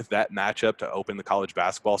gifted with that matchup to open the college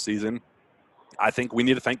basketball season, I think we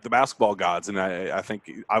need to thank the basketball gods. And I think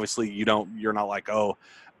obviously you're not like, oh,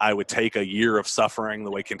 I would take a year of suffering the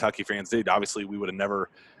way Kentucky fans did. Obviously we would have never,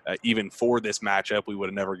 even for this matchup, we would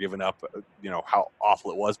have never given up, how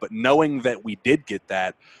awful it was. But knowing that we did get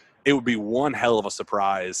that, it would be one hell of a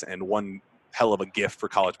surprise and one hell of a gift for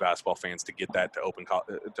college basketball fans to get that to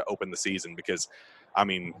open the season, because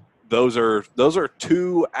those are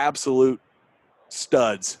two absolute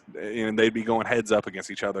studs, and they'd be going heads up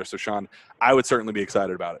against each other. So, Sean, I would certainly be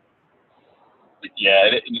excited about it.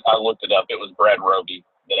 Yeah, I looked it up. It was Brad Roby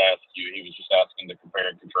that asked you. He was just asking to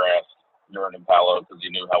compare and contrast Duren and Paolo because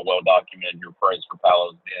he knew how well documented your praise for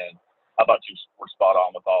Paolo's been. I thought you were spot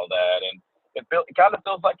on with all that, and it kind of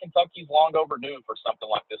feels like Kentucky's long overdue for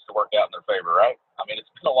something like this to work out in their favor, right?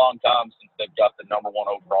 It's been a long time since they've got the number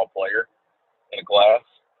one overall player in a class,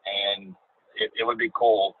 and it would be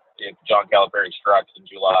cool if John Calipari strikes in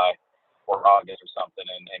July or August or something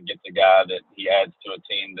and gets a guy that he adds to a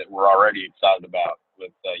team that we're already excited about.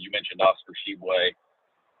 With you mentioned Oscar Tshiebwe,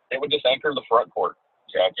 it would just anchor the front court.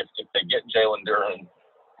 Jack, if they get Jalen Duren,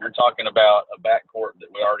 you're talking about a backcourt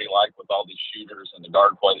that we already like with all these shooters and the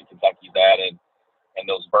guard play that Kentucky's added and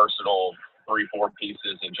those versatile 3-4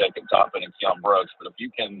 pieces in Jacob Toppin and Keon Brooks. But if you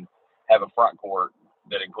can have a front court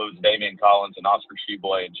that includes Damian Collins and Oscar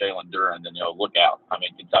Tshiebwe and Jalen Duren, then look out.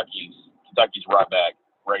 Kentucky's right back,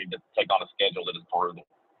 ready to take on a schedule that is brutal.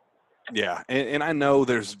 Yeah, and I know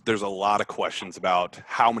there's a lot of questions about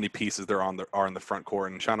how many pieces there are in the front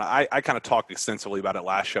court. And Sean, I kind of talked extensively about it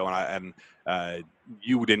last show, and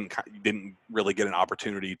you didn't really get an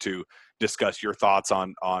opportunity to discuss your thoughts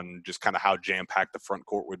on just kind of how jam-packed the front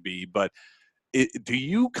court would be. But do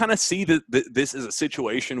you kind of see that this is a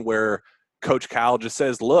situation where Coach Cal just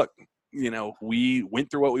says, look, we went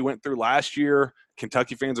through what we went through last year.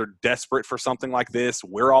 Kentucky fans are desperate for something like this.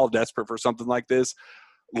 We're all desperate for something like this.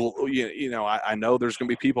 Well, I know there's going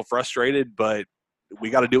to be people frustrated, but we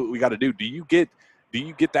got to do what we got to do. Do you get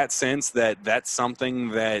that sense that that's something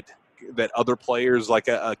that other players like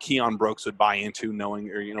a Keon Brooks would buy into, knowing,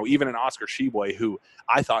 or even an Oscar Tshiebwe, who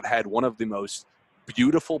I thought had one of the most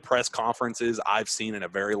beautiful press conferences I've seen in a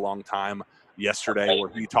very long time yesterday,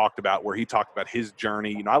 where he talked about his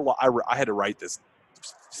journey. I had to write this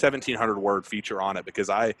 1,700 word feature on it because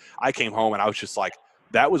I came home and I was just like,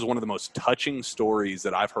 that was one of the most touching stories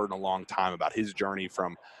that I've heard in a long time about his journey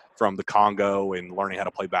from the Congo and learning how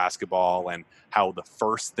to play basketball, and how the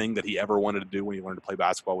first thing that he ever wanted to do when he learned to play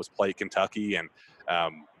basketball was play at Kentucky. And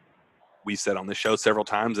we said on this show several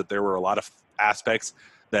times that there were a lot of aspects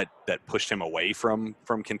that pushed him away from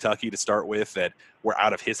Kentucky to start with that were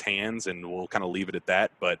out of his hands, and we'll kind of leave it at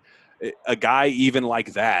that. But a guy even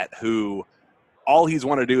like that, who all he's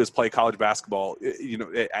wanted to do is play college basketball,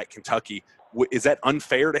 at Kentucky, is that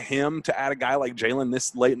unfair to him to add a guy like Jalen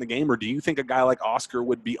this late in the game? Or do you think a guy like Oscar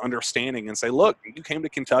would be understanding and say, look, you came to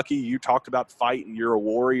Kentucky, you talked about fight and you're a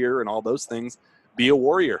warrior and all those things, be a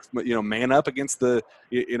warrior, man up against a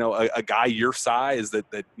guy your size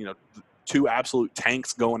that two absolute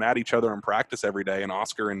tanks going at each other in practice every day, and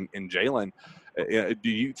Oscar and Jalen. Do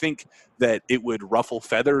you think that it would ruffle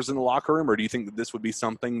feathers in the locker room, or do you think that this would be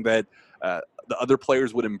something that the other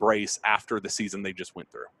players would embrace after the season they just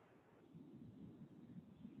went through?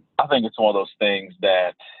 I think it's one of those things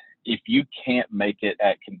that if you can't make it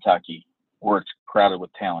at Kentucky, where it's crowded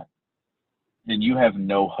with talent, then you have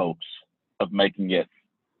no hopes of making it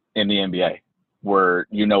in the NBA, where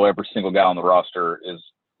every single guy on the roster is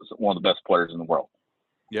one of the best players in the world.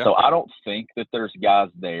 Yeah. So I don't think that there's guys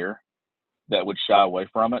there that would shy away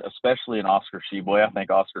from it, especially in Oscar Tshiebwe. I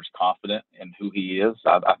think Oscar's confident in who he is.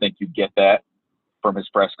 I think you get that from his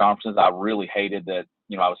press conferences. I really hated that,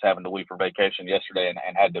 I was having to leave for vacation yesterday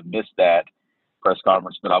and had to miss that press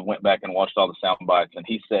conference, but I went back and watched all the sound bites, and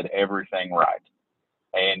he said everything right.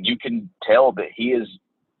 And you can tell that he is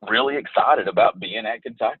really excited about being at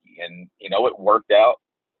Kentucky. And, it worked out.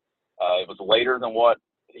 It was later than what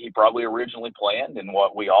he probably originally planned and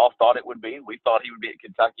what we all thought it would be. We thought he would be at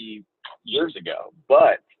Kentucky years ago.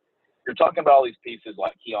 But you're talking about all these pieces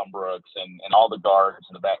like Keon Brooks and all the guards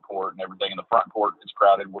in the backcourt and everything. In the front court, it's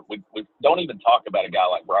crowded. We don't even talk about a guy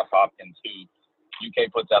like Bryce Hopkins, who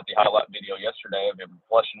UK puts out the highlight video yesterday of him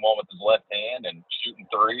flushing one with his left hand and shooting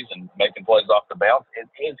threes and making plays off the bounce. It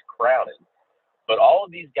is crowded. But all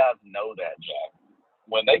of these guys know that, Jack.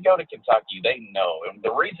 When they go to Kentucky, they know. And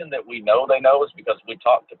the reason that we know they know is because we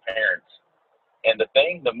talk to parents. And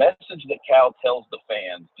the message that Cal tells the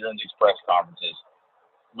fans during these press conferences,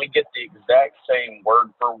 we get the exact same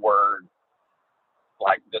word for word,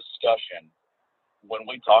 like, discussion when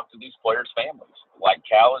we talk to these players' families. Like,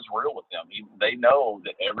 Cal is real with them. They know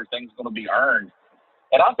that everything's going to be earned.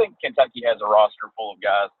 And I think Kentucky has a roster full of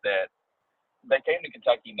guys that they came to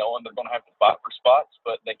Kentucky knowing they're going to have to fight for spots,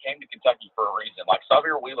 but they came to Kentucky for a reason. Like,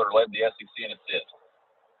 Xavier Wheeler led the SEC in assists.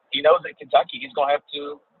 He knows at Kentucky he's going to have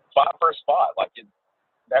to fight for a spot. Like,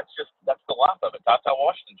 that's the life of it. Ty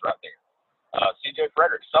Washington's right there. C.J.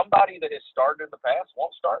 Frederick, somebody that has started in the past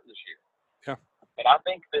won't start this year. Yeah. And I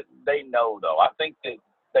think that they know, though. I think that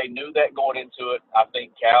they knew that going into it. I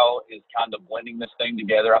think Cal is kind of blending this thing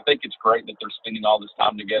together. I think it's great that they're spending all this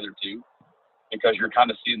time together, too, because you're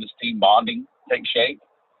kind of seeing this team bonding take shape.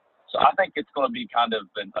 So I think it's going to be kind of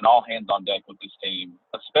an all hands on deck with this team,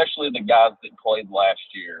 especially the guys that played last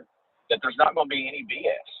year, that there's not going to be any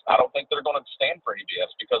BS. I don't think they're going to stand for any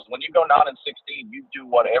BS, because when you go 9-16, you do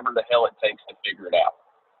whatever the hell it takes to figure it out.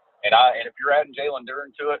 And if you're adding Jalen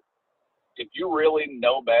Duren to it, if you really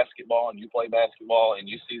know basketball and you play basketball and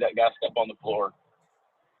you see that guy step on the floor,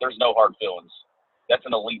 there's no hard feelings. That's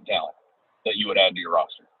an elite talent that you would add to your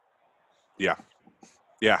roster. Yeah.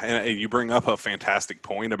 Yeah, and you bring up a fantastic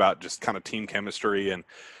point about just kind of team chemistry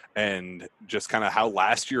and just kind of how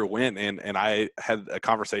last year went. And I had a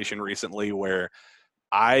conversation recently where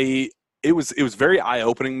it was very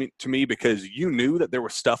eye-opening to me, because you knew that there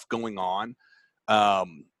was stuff going on,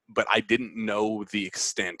 but I didn't know the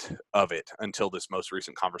extent of it until this most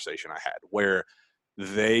recent conversation I had, where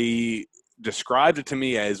they described it to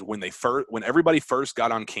me as when everybody first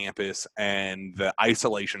got on campus and the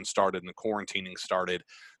isolation started and the quarantining started,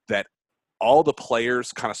 that all the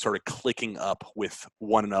players kind of started clicking up with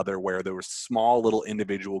one another, where there were small little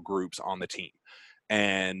individual groups on the team.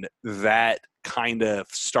 And that kind of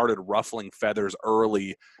started ruffling feathers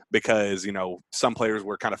early, because, some players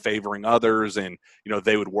were kind of favoring others, and,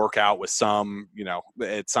 they would work out with some,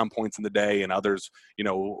 at some points in the day, and others,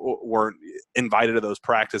 weren't invited to those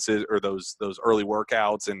practices or those early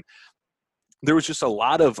workouts. And there was just a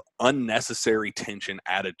lot of unnecessary tension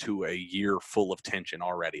added to a year full of tension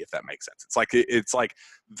already, if that makes sense. It's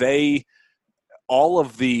like all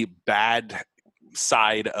of the bad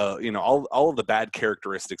side of, all of the bad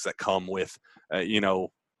characteristics that come with,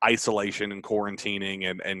 isolation and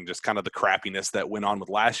quarantining and just kind of the crappiness that went on with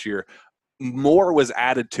last year, more was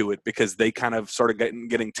added to it, because they kind of started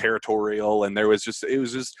getting territorial, and it was just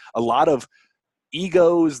a lot of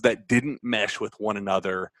egos that didn't mesh with one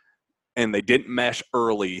another, and they didn't mesh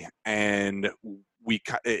early, and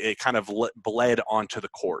it kind of bled onto the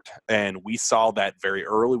court. And we saw that very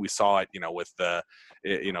early. We saw it, with the,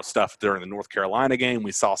 stuff during the North Carolina game.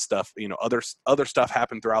 We saw stuff, other stuff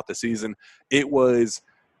happen throughout the season. It was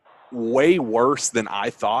way worse than I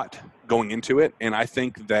thought going into it. And I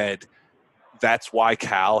think that's why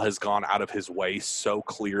Cal has gone out of his way so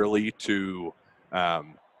clearly to,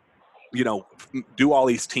 do all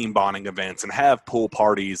these team bonding events and have pool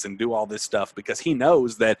parties and do all this stuff, because he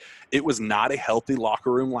knows that it was not a healthy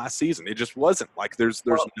locker room last season. It just wasn't. Like, there's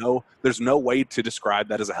no way to describe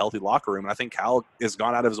that as a healthy locker room. And I think Cal has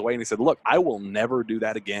gone out of his way, and he said, look, I will never do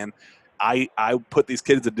that again. I put these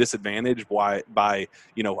kids at disadvantage by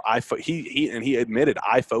he admitted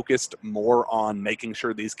I focused more on making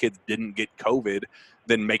sure these kids didn't get COVID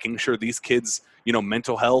than making sure these kids,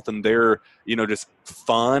 mental health and their, just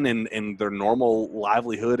fun and their normal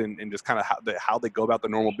livelihood and just kind of how they go about the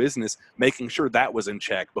normal business, making sure that was in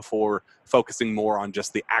check before focusing more on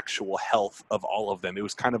just the actual health of all of them. It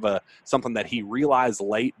was kind of something that he realized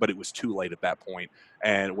late, but it was too late at that point,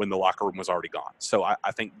 and when the locker room was already gone. So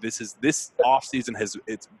I think this off season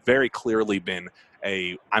it's very clearly been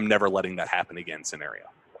I'm never letting that happen again scenario.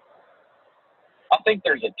 I think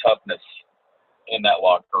there's a toughness in that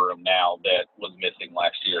locker room now that was missing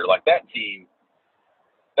last year. Like, that team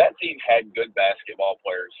had good basketball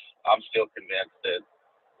players. I'm still convinced that,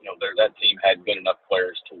 that team had good enough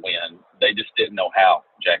players to win. They just didn't know how,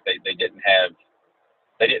 Jack. They didn't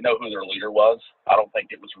know who their leader was. I don't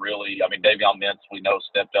think it was really, Davion Mintz, we know,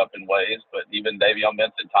 stepped up in ways, but even Davion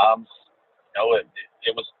Mintz at times,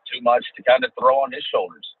 it was too much to kind of throw on his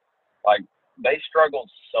shoulders. Like, they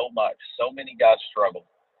struggled so much. So many guys struggled.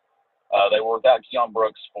 They were without Keon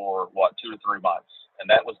Brooks for 2 to 3 months, and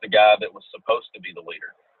that was the guy that was supposed to be the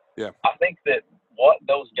leader. Yeah, I think that what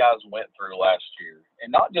those guys went through last year,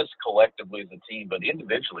 and not just collectively as a team, but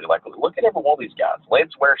individually. Like, look at every one of these guys.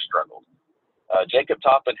 Lance Ware struggled. Jacob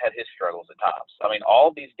Toppin had his struggles at times. I mean,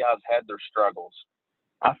 all these guys had their struggles.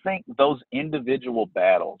 I think those individual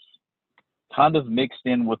battles kind of mixed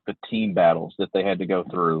in with the team battles that they had to go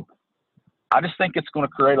through. I just think it's going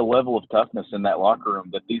to create a level of toughness in that locker room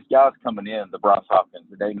that these guys coming in, the Bryce Hopkins,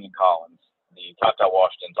 the Damian Collins, the Tata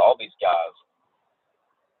Washingtons, all these guys,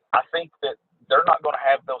 I think that they're not going to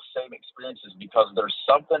have those same experiences because there's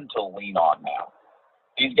something to lean on now.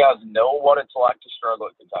 These guys know what it's like to struggle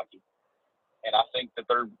at Kentucky. And I think that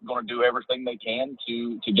they're going to do everything they can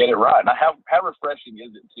to get it right. And how refreshing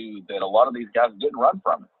is it, too, that a lot of these guys didn't run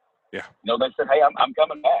from it? Yeah. You know, they said, hey, I'm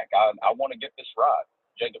coming back. I want to get this right.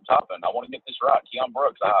 Jacob Toppin, I want to get this right. Keon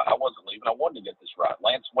Brooks, I wasn't leaving. I wanted to get this right.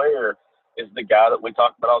 Lance Ware is the guy that we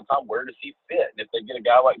talk about all the time. Where does he fit? And if they get a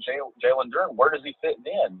guy like Jalen Duren, where does he fit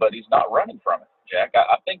in? But he's not running from it, Jack.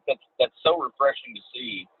 I think that's so refreshing to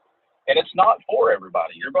see. And it's not for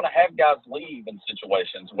everybody. You're going to have guys leave in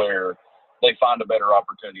situations where they find a better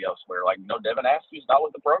opportunity elsewhere. Like, Devin Askew's not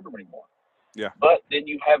with the program anymore. Yeah. But then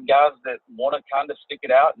you have guys that want to kind of stick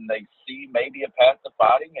it out and they see maybe a path to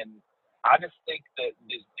fighting. And I just think that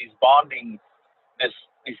these bonding,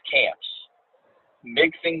 these camps,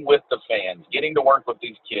 mixing with the fans, getting to work with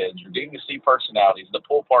these kids, you're getting to see personalities, the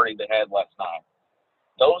pool party they had last night,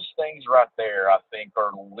 those things right there, I think,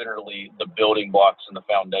 are literally the building blocks and the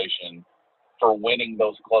foundation for winning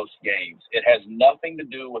those close games. It has nothing to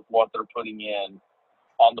do with what they're putting in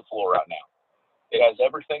on the floor right now. It has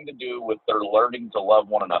everything to do with their learning to love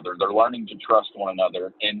one another. They're learning to trust one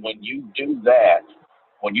another. And when you do that,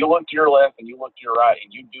 when you look to your left and you look to your right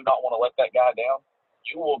and you do not want to let that guy down,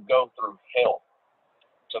 you will go through hell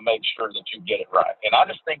to make sure that you get it right. And I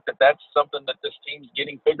just think that that's something that this team's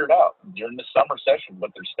getting figured out during the summer session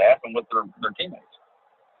with their staff and with their teammates.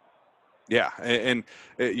 Yeah, and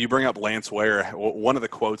you bring up Lance Ware. One of the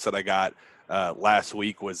quotes that I got last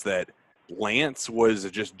week was that Lance was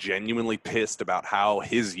just genuinely pissed about how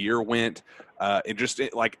his year went.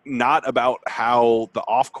 Not about how the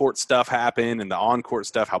off-court stuff happened and the on-court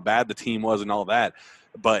stuff, how bad the team was and all that,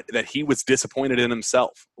 but that he was disappointed in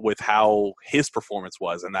himself with how his performance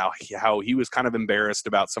was and how he was kind of embarrassed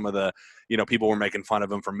about some of the, people were making fun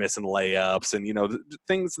of him for missing layups and,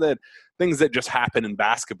 things that just happen in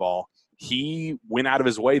basketball. He went out of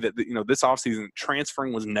his way that, this offseason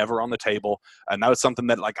transferring was never on the table. And that was something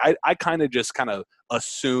that I kind of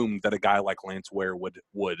assumed that a guy like Lance Ware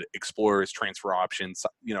would explore his transfer options,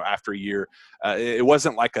 after a year. It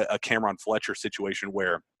wasn't like a Cameron Fletcher situation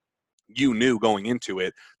where you knew going into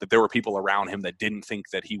it that there were people around him that didn't think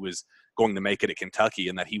that he was going to make it at Kentucky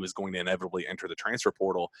and that he was going to inevitably enter the transfer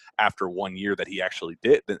portal after 1 year that he actually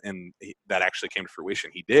did, and that actually came to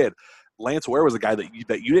fruition. He did. Lance Ware was a guy that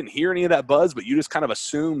you didn't hear any of that buzz, but you just kind of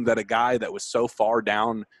assumed that a guy that was so far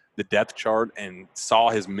down the depth chart and saw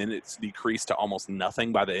his minutes decrease to almost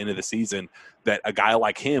nothing by the end of the season, that a guy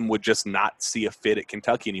like him would just not see a fit at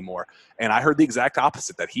Kentucky anymore. And I heard the exact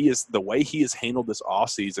opposite, that the way he has handled this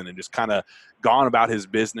offseason and just kind of gone about his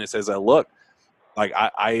business as a look, like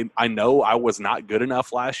I know I was not good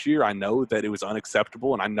enough last year. I know that it was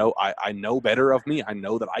unacceptable, and I know better of me. I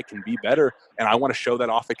know that I can be better, and I want to show that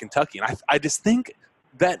off at Kentucky. And I just think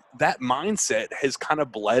that mindset has kind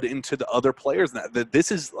of bled into the other players. That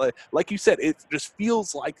this is, like you said, it just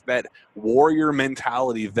feels like that warrior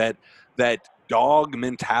mentality, that dog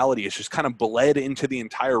mentality is just kind of bled into the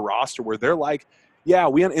entire roster, where they're like, yeah,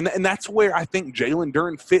 and that's where I think Jalen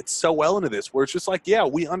Duren fits so well into this, where it's just like, yeah,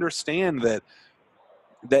 we understand that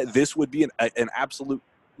this would be an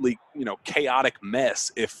absolutely chaotic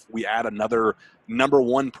mess if we add another number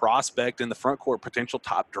one prospect in the front court, potential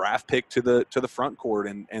top draft pick to the front court,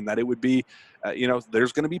 and that it would be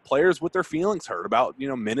there's going to be players with their feelings hurt about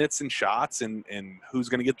minutes and shots and who's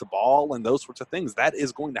going to get the ball and those sorts of things. That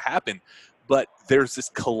is going to happen, but there's this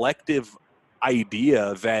collective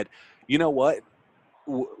idea that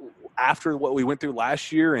after what we went through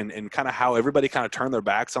last year and kind of how everybody kind of turned their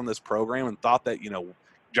backs on this program and thought that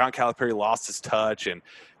John Calipari lost his touch and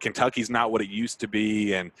Kentucky's not what it used to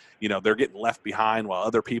be, and they're getting left behind while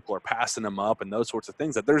other people are passing them up and those sorts of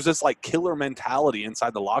things, that there's this killer mentality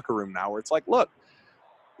inside the locker room now where it's like, look,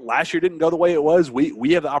 last year didn't go the way it was.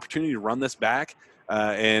 We have the opportunity to run this back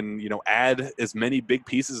and add as many big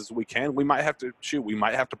pieces as we can. We might have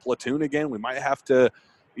to platoon again. We might have to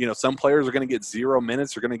some players are going to get 0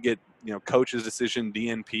 minutes. They're going to get, coach's decision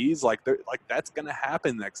DNPs. That's going to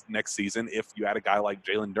happen next season if you add a guy like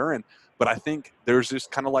Jalen Duren. But I think there's just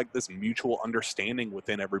kind of this mutual understanding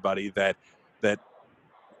within everybody that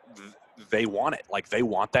they want it. Like, they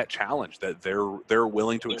want that challenge, that they're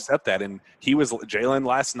willing to accept that. And Jalen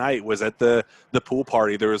last night was at the pool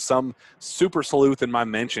party. There was some super sleuth in my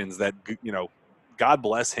mentions that, you know, God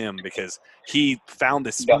bless him, because he found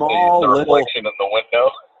this small the little reflection in the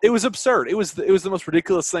window. It was absurd. It was the most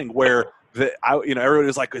ridiculous thing where everybody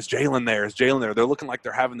was like, "Is Jalen there? Is Jalen there?" They're looking like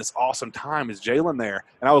they're having this awesome time. Is Jalen there?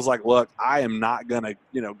 And I was like, "Look, I am not gonna,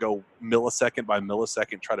 go millisecond by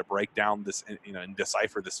millisecond try to break down this, and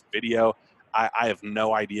decipher this video. I have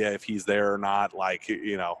no idea if he's there or not. Like,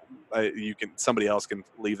 somebody else can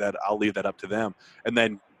leave that. I'll leave that up to them." And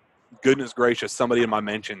then, goodness gracious, somebody in my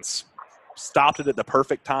mentions stopped it at the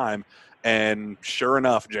perfect time. And sure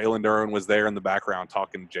enough, Jalen Duren was there in the background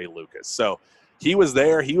talking to Jay Lucas. So he was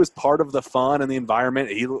there. He was part of the fun and the environment.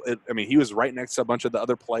 He was right next to a bunch of the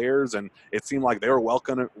other players, and it seemed like they were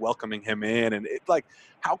welcoming him in. And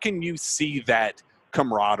how can you see that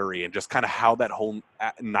camaraderie and just kind of how that whole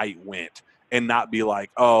night went and not be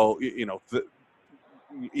like,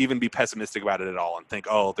 even be pessimistic about it at all and think,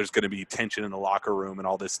 oh, there's going to be tension in the locker room and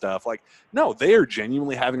all this stuff. Like, no, they are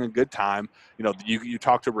genuinely having a good time. You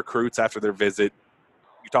talk to recruits after their visit,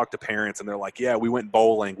 you talk to parents, and they're like, yeah, we went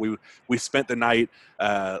bowling. We spent the night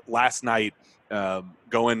last night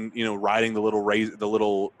going, riding the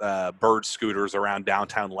little bird scooters around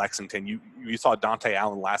downtown Lexington. You saw Dante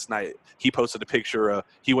Allen last night. He posted a picture.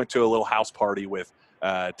 He went to a little house party with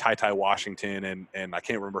Ty Washington and I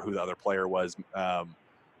can't remember who the other player was.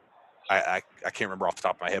 I can't remember off the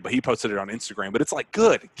top of my head, but he posted it on Instagram. But it's like,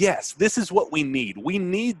 good, yes, this is what we need. We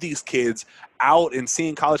need these kids out and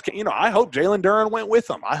seeing college. I hope Jalen Duren went with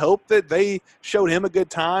them. I hope that they showed him a good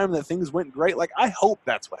time, that things went great. Like, I hope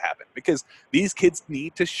that's what happened, because these kids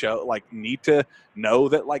need to know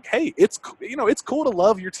that, like, hey, it's cool to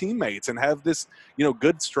love your teammates and have this,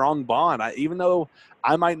 good, strong bond. Even though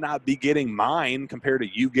I might not be getting mine compared to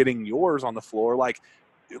you getting yours on the floor, like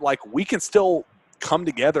we can still come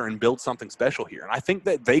together and build something special here. And I think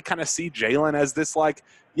that they kind of see Jalen as this, like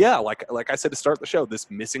I said to start the show, this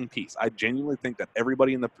missing piece. I genuinely think that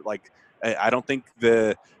everybody I don't think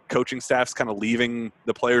the coaching staff's kind of leaving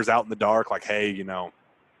the players out in the dark, like, hey,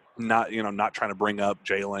 not trying to bring up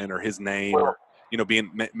Jalen or his name, or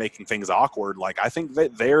making things awkward. Like, I think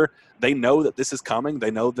that they know that this is coming.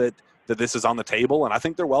 They know that this is on the table, and I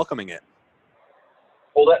think they're welcoming it.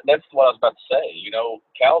 Well, that's what I was about to say.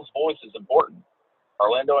 Cal's voice is important.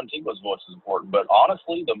 Orlando Antigua's voice is important, but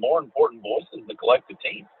honestly, the more important voice is the collective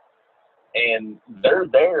team. And they're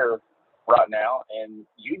there right now, and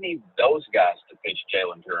you need those guys to pitch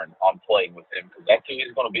Jalen Duren on playing with him, because that's who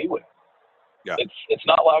he's going to be with. Yeah. It's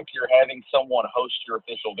not like you're having someone host your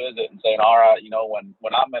official visit and saying, all right,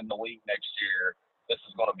 when I'm in the league next year, this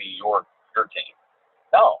is going to be your team.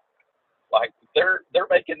 No. Like, they're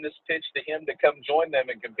making this pitch to him to come join them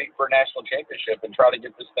and compete for a national championship and try to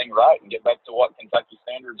get this thing right and get back to what Kentucky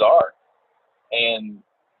standards are. And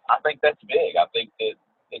I think that's big. I think that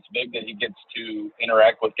it's big that he gets to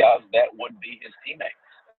interact with guys that would be his teammates.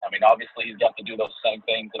 I mean, obviously he's got to do those same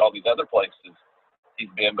things at all these other places he's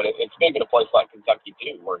been, but it's big at a place like Kentucky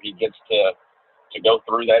too, where he gets to go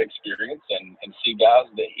through that experience and see guys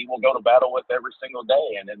that he will go to battle with every single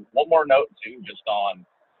day. And then one more note too, just on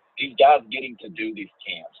these guys getting to do these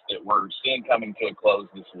camps that we're seeing coming to a close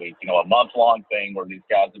this week, a month-long thing where these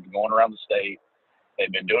guys have been going around the state.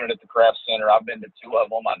 They've been doing it at the Craft Center. I've been to 2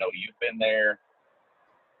 of them. I know you've been there.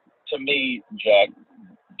 To me, Jack,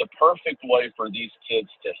 the perfect way for these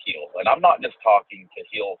kids to heal, and I'm not just talking to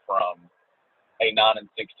heal from a 9-16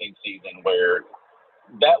 season where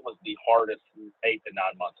that was the hardest 8 to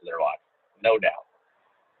 9 months of their life, no doubt.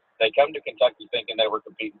 They come to Kentucky thinking they were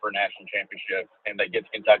competing for a national championship, and they get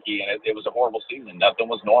to Kentucky, and it was a horrible season. Nothing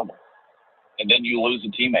was normal. And then you lose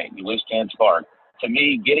a teammate. You lose Terrence Clark. To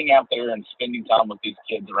me, getting out there and spending time with these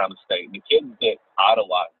kids around the state, the kids that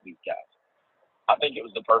idolize these guys, I think it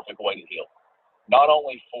was the perfect way to heal, not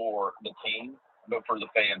only for the team, but for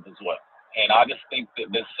the fans as well. And I just think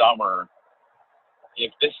that this summer,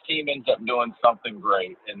 if this team ends up doing something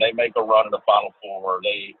great and they make a run at the Final Four, or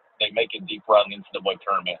they make a deep run into the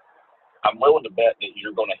tournament, I'm willing to bet that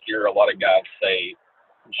you're going to hear a lot of guys say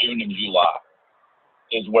June and July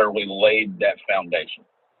is where we laid that foundation.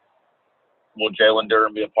 Will Jalen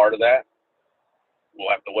Duren be a part of that?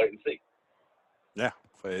 We'll have to wait and see. Yeah,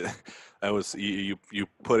 that was you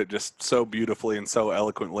put it just so beautifully and so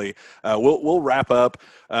eloquently. We'll wrap up.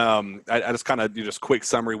 I just kind of just quick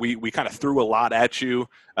summary. We kind of threw a lot at you,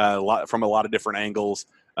 from a lot of different angles,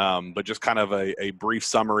 but just kind of a brief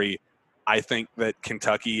summary. I think that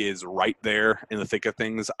Kentucky is right there in the thick of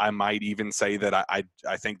things. I might even say that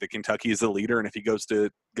I think that Kentucky is the leader, and if he goes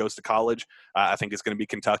to college, I think it's going to be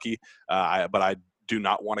Kentucky. But I do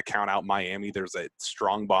not want to count out Miami. There's a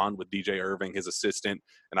strong bond with DJ Irving, his assistant,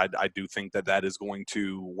 and I do think that is going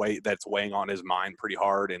to weigh. That's weighing on his mind pretty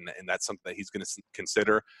hard, and that's something that he's going to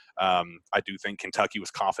consider. I do think Kentucky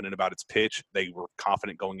was confident about its pitch. They were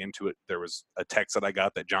confident going into it. There was a text that I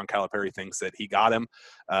got that John Calipari thinks that he got him.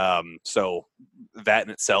 So that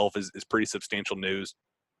in itself is pretty substantial news.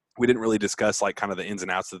 We didn't really discuss like kind of the ins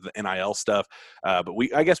and outs of the NIL stuff, but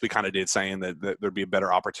I guess we kind of did, saying that there'd be a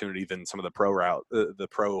better opportunity than some of the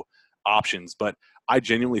pro options. But I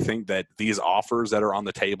genuinely think that these offers that are on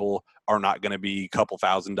the table are not going to be a couple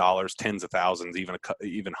 $1,000s, tens of thousands,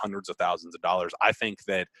 even hundreds of thousands of dollars. I think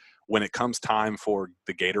that when it comes time for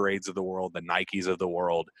the Gatorades of the world, the Nikes of the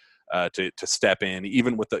world, to step in,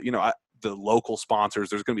 even with the local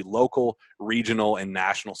sponsors. There's going to be local, regional, and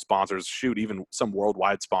national sponsors. Shoot, even some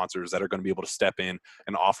worldwide sponsors that are going to be able to step in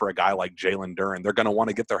and offer a guy like Jalen Duren. They're going to want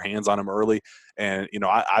to get their hands on him early. And,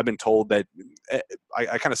 I've been told that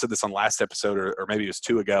I kind of said this on last episode, or maybe it was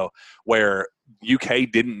 2 ago, where UK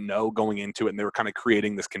didn't know going into it, and they were kind of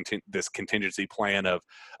creating this contingency plan of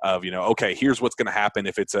okay, here's what's going to happen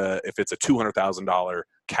if it's a $200,000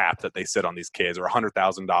 cap that they set on these kids, or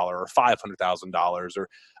 $100,000 or $500,000, or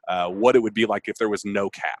what it would be like if there was no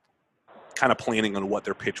cap, kind of planning on what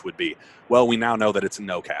their pitch would be. Well, we now know that it's a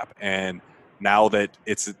no cap, and now that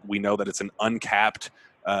we know that it's an uncapped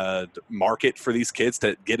market for these kids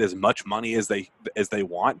to get as much money as they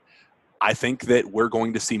want. I think that we're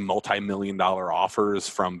going to see multi-million-dollar offers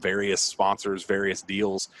from various sponsors, various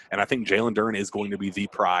deals, and I think Jalen Duren is going to be the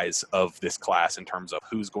prize of this class in terms of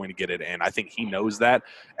who's going to get it. And I think he knows that,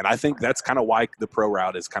 and I think that's kind of why the pro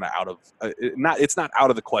route is kind of out of it's not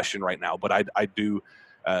out of the question right now. But I do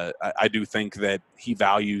think that he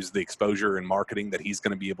values the exposure and marketing that he's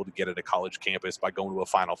going to be able to get at a college campus by going to a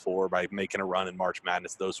Final Four, by making a run in March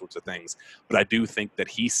Madness, those sorts of things. But I do think that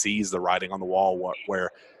he sees the writing on the wall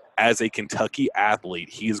where as a Kentucky athlete,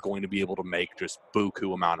 he is going to be able to make just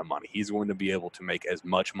buku amount of money. He's going to be able to make as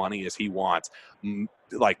much money as he wants,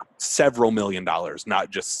 like several $1 million,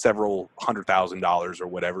 not just several $100,000 or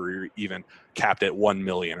whatever, even capped at $1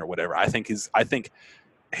 million or whatever. I think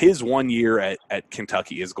his 1 year at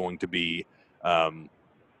Kentucky is going to be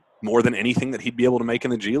more than anything that he'd be able to make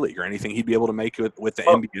in the G League or anything he'd be able to make with the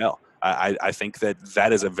NBL. I think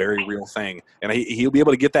that is a very real thing, and he'll be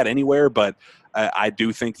able to get that anywhere. But I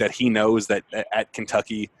do think that he knows that at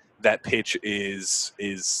Kentucky, that pitch is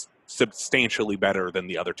substantially better than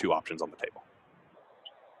the other two options on the table.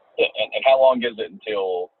 Yeah, and how long is it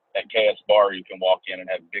until at KS Bar you can walk in and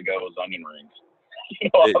have Big O's onion rings?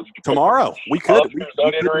 Tomorrow we could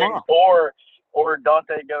onion rings, or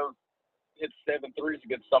Dante goes hits 7 threes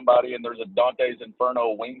against somebody, and there's a Dante's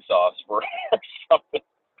Inferno wing sauce for something.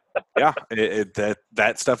 Yeah,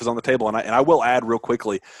 that stuff is on the table, and I will add real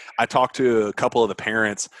quickly. I talked to a couple of the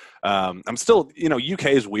parents. I'm still, UK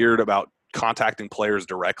is weird about contacting players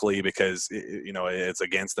directly because it's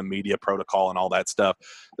against the media protocol and all that stuff.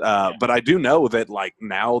 But I do know that like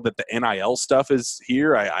now that the NIL stuff is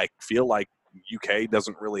here, I feel like UK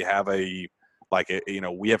doesn't really have we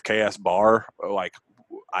have KS Bar. Like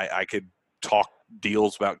I could talk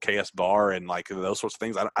deals about KS Bar and like those sorts of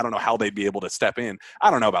things. I don't know how they'd be able to step in.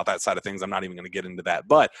 I don't know about that side of things. I'm not even going to get into that.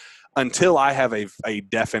 But until I have a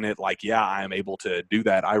definite I am able to do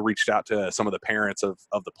that, I reached out to some of the parents of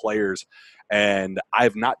the players, and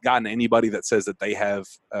I've not gotten anybody that says that they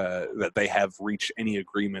have reached any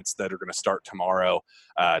agreements that are going to start tomorrow.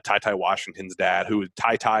 Ty Washington's dad, who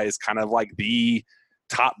Ty is kind of like the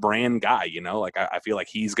top brand guy, I feel like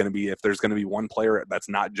he's going to be, if there's going to be one player that's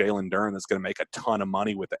not Jalen Duren that's going to make a ton of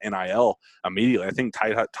money with the NIL immediately, I think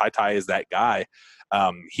Ty is that guy.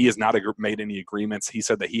 He has not made any agreements. He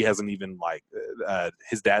said that he hasn't even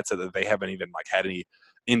his dad said that they haven't even had any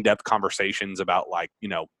in-depth conversations about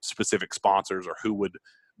specific sponsors or who would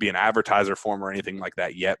be an advertiser for him or anything like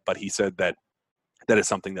that yet. But he said that is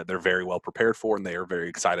something that they're very well prepared for, and they are very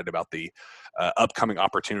excited about the upcoming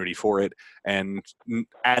opportunity for it, and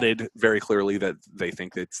added very clearly that they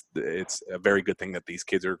think it's a very good thing that these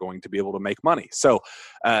kids are going to be able to make money. So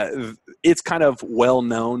it's kind of well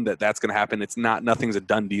known that that's going to happen. Nothing's a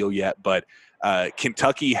done deal yet, but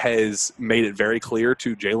Kentucky has made it very clear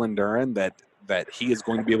to Jalen Duren that he is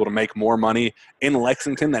going to be able to make more money in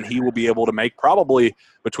Lexington than he will be able to make probably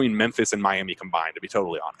between Memphis and Miami combined, to be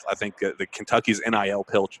totally honest. I think the Kentucky's NIL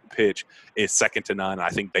pitch is second to none. I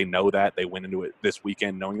think they know that. They went into it this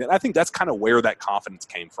weekend knowing that. I think that's kind of where that confidence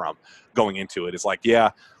came from going into it. It's like,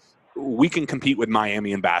 yeah, we can compete with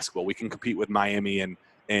Miami in basketball. We can compete with Miami and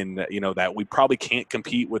that we probably can't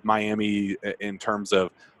compete with Miami in terms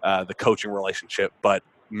of the coaching relationship. But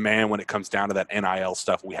man, when it comes down to that NIL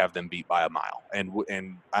stuff, we have them beat by a mile.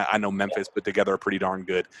 And I know Memphis put together a pretty darn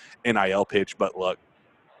good NIL pitch. But look,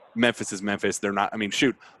 Memphis is Memphis. They're not. I mean,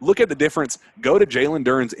 shoot, look at the difference. Go to Jalen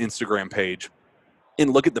Duren's Instagram page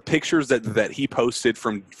and look at the pictures that he posted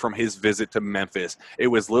from his visit to Memphis. It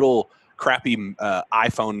was little crappy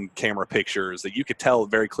iPhone camera pictures that you could tell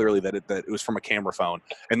very clearly that it was from a camera phone.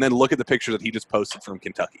 And then look at the picture that he just posted from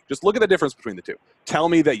Kentucky. Just look at the difference between the two. Tell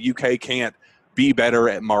me that UK can't be better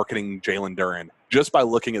at marketing Jalen Duren just by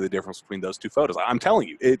looking at the difference between those two photos. I'm telling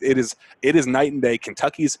you, it is night and day.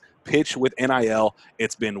 Kentucky's pitch with NIL,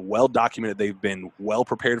 it's been well documented. They've been well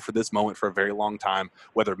prepared for this moment for a very long time.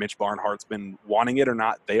 Whether Mitch Barnhart's been wanting it or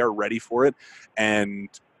not, they are ready for it, and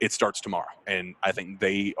it starts tomorrow. And I think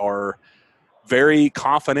they are very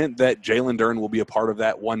confident that Jalen Duren will be a part of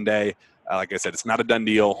that one day. Like I said, it's not a done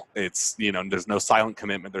deal. It's, there's no silent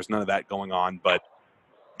commitment. There's none of that going on, but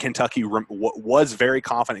Kentucky was very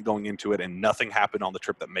confident going into it, and nothing happened on the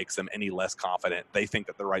trip that makes them any less confident. They think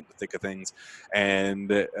that they're right in the thick of things,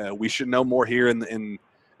 and we should know more here in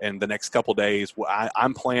the next couple days.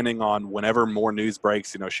 I'm planning on whenever more news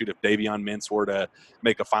breaks, shoot, if Davion Mintz were to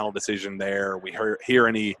make a final decision there, we hear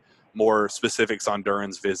any more specifics on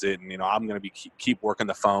Duren's visit, and I'm going to be keep working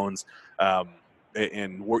the phones.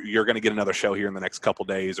 And you're going to get another show here in the next couple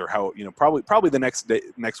days, or probably the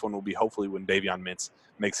next one will be hopefully when Davion Mintz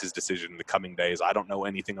makes his decision in the coming days. I don't know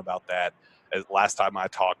anything about that. Last time I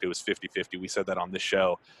talked, it was 50-50. We said that on this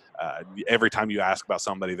show. Every time you ask about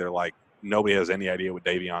somebody, they're like, nobody has any idea what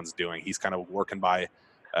Davion's doing. He's kind of working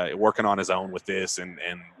on his own with this, and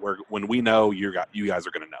when we know, you guys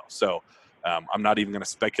are going to know. So I'm not even going to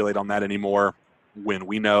speculate on that anymore. When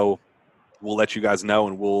we know, we'll let you guys know,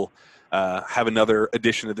 and we'll have another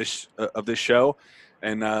edition of this show,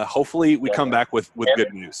 and hopefully we come back with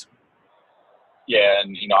good news. Yeah,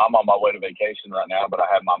 and I'm on my way to vacation right now, but I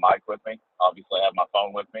have my mic with me. Obviously, I have my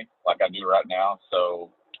phone with me, like I do right now. So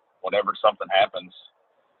whenever something happens,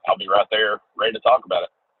 I'll be right there, ready to talk about it.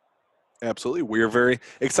 Absolutely, we're very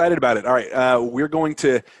excited about it. All right, we're going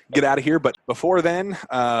to get out of here, but before then,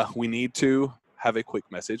 we need to have a quick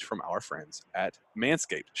message from our friends at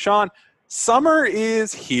Manscaped. Sean, summer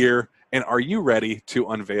is here. And are you ready to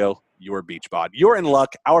unveil your beach bod? You're in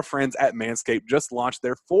luck. Our friends at Manscaped just launched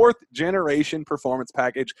their 4th generation performance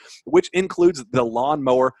package, which includes the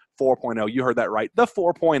Lawnmower 4.0. You heard that right. The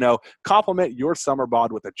 4.0. Complement your summer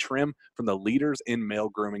bod with a trim from the leaders in male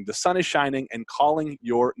grooming. The sun is shining and calling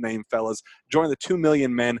your name, fellas. Join the 2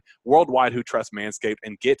 million men worldwide who trust Manscaped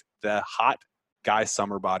and get the hot guy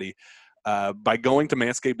summer body. By going to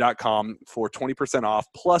manscaped.com for 20% off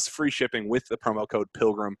plus free shipping with the promo code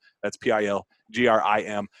PILGRIM. That's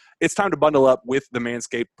PILGRIM. It's time to bundle up with the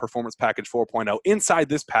Manscaped Performance Package 4.0. Inside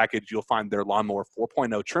this package, you'll find their Lawnmower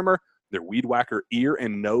 4.0 trimmer, their Weed Whacker ear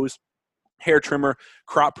and nose hair trimmer,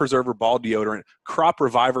 Crop Preserver ball deodorant, Crop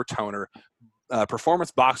Reviver toner,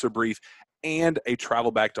 Performance Boxer Brief, and a travel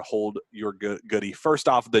bag to hold your goodie. First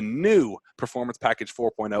off, the new Performance Package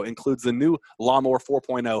 4.0 includes the new Lawnmower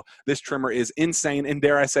 4.0. This trimmer is insane, and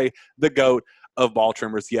dare I say, the GOAT of ball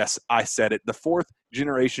trimmers. Yes, I said it. The 4th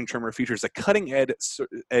generation trimmer features a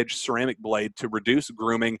cutting-edge ceramic blade to reduce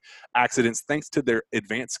grooming accidents thanks to their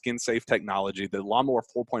advanced skin-safe technology. The Lawnmower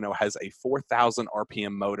 4.0 has a 4,000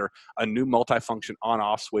 RPM motor, a new multifunction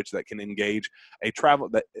on-off switch that can engage a travel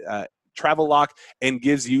lock, and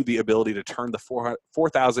gives you the ability to turn the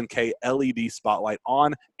 4000K LED spotlight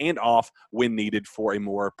on and off when needed for a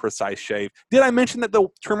more precise shave. Did I mention that the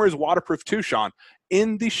trimmer is waterproof too, Sean?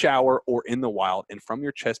 In the shower or in the wild, and from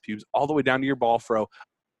your chest pubes all the way down to your ball fro.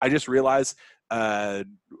 I just realized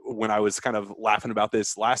when I was kind of laughing about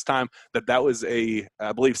this last time that was I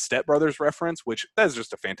believe, Step Brothers reference, which that is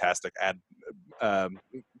just a fantastic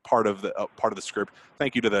part of the script.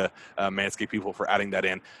 Thank you to the Manscaped people for adding that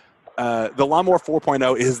in. The Lawnmower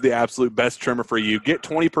 4.0 is the absolute best trimmer for you. Get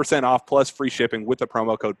 20% off plus free shipping with the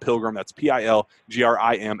promo code PILGRIM. That's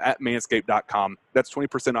PILGRIM at manscaped.com. That's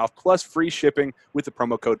 20% off plus free shipping with the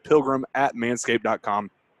promo code PILGRIM at manscaped.com.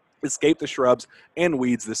 Escape the shrubs and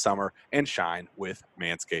weeds this summer and shine with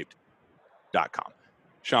manscaped.com.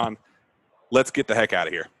 Sean, let's get the heck out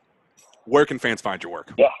of here. Where can fans find your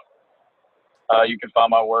work? Yeah. You can find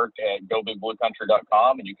my work at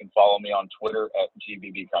gobigbluecountry.com, and you can follow me on Twitter at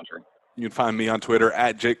GBBCountry. You can find me on Twitter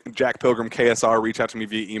at Jack Pilgrim KSR. Reach out to me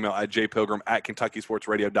via email at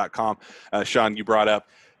jpilgrim@KentuckySportsRadio.com. Sean, you brought up,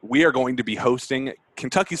 we are going to be hosting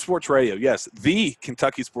Kentucky Sports Radio. Yes, the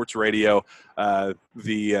Kentucky Sports Radio,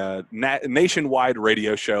 the nationwide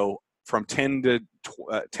radio show from 10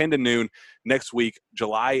 to noon next week,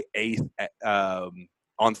 July 8th.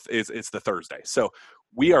 It's the Thursday. So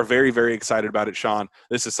we are very, very excited about it, Sean.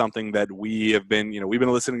 This is something that we have been, we've been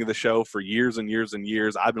listening to the show for years and years and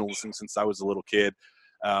years. I've been listening since I was a little kid.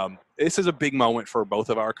 This is a big moment for both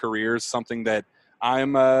of our careers, something that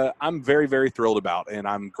I'm very, very thrilled about, and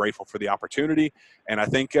I'm grateful for the opportunity. And I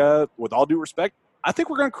think, with all due respect, I think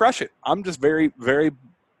we're going to crush it. I'm just very, very,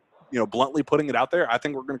 bluntly putting it out there. I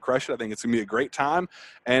think we're going to crush it. I think it's going to be a great time,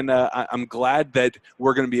 and I'm glad that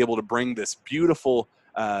we're going to be able to bring this beautiful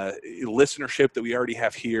listenership that we already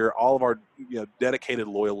have here, all of our dedicated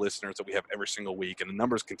loyal listeners that we have every single week, and the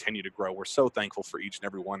numbers continue to grow. We're so thankful for each and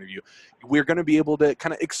every one of you. We're going to be able to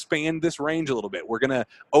kind of expand this range a little bit. We're going to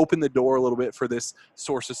open the door a little bit for this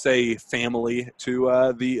Sources Say family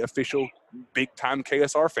to the official big time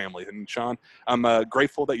KSR family. And Sean, I'm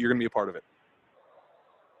grateful that you're going to be a part of it.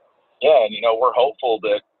 Yeah, and we're hopeful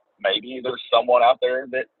that maybe there's someone out there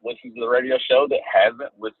that listens to the radio show that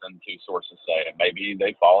hasn't listened to Sources Say, and maybe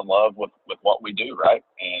they fall in love with what we do, right?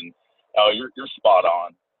 And you're spot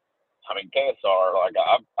on. I mean, KSR, like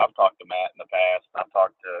I've talked to Matt in the past, I've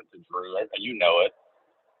talked to Drew, you know it.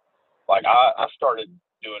 Like I started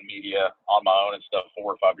doing media on my own and stuff 4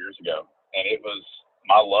 or 5 years ago, and it was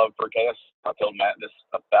my love for KSR. I told Matt this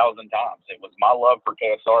 1,000 times. It was my love for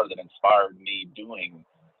KSR that inspired me doing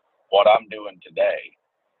what I'm doing today.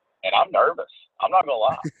 And I'm nervous. I'm not gonna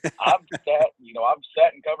lie. I've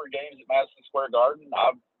sat and covered games at Madison Square Garden.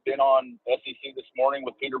 I've been on SEC This Morning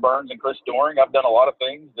with Peter Burns and Chris Doering. I've done a lot of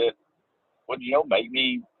things that would, make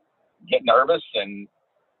me get nervous and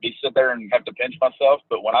sit there and have to pinch myself.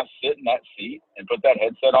 But when I sit in that seat and put that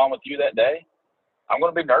headset on with you that day, I'm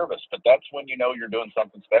going to be nervous. But that's when you're doing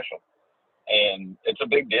something special. And it's a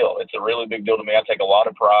big deal. It's a really big deal to me. I take a lot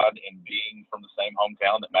of pride in being from the same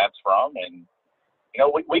hometown that Matt's from. And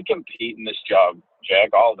we compete in this job,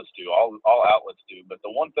 Jack. All of us do. All outlets do. But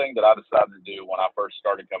the one thing that I decided to do when I first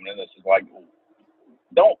started coming in this is like,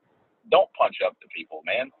 don't punch up to people,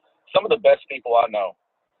 man. Some of the best people I know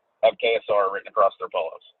have KSR written across their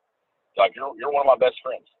polos. Like you're one of my best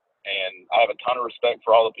friends, and I have a ton of respect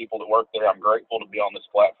for all the people that work there. I'm grateful to be on this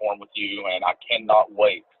platform with you, and I cannot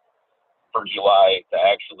wait for July to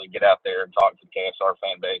actually get out there and talk to the KSR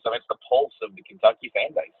fan base. I mean, it's the pulse of the Kentucky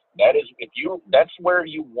fan base. That's where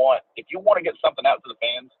you want, if you want to get something out to the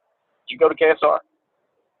fans, you go to KSR.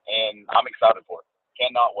 And I'm excited for it.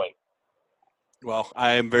 Cannot wait. Well,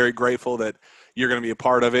 I am very grateful that you're going to be a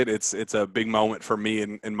part of it. It's a big moment for me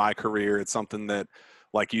in my career. It's something that,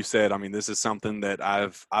 like you said, I mean, this is something that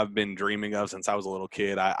I've been dreaming of since I was a little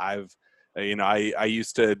kid. I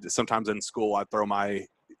used to, sometimes in school, I'd throw my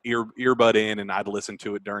earbud in and I'd listen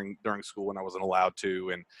to it during school when I wasn't allowed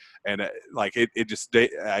to. And I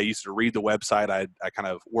used to read the website. I kind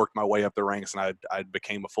of worked my way up the ranks, and I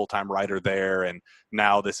became a full-time writer there. And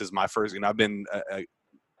now this is my first, I've been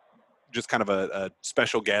just kind of a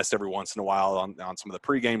special guest every once in a while on some of the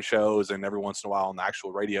pregame shows, and every once in a while on the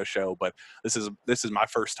actual radio show. But this is my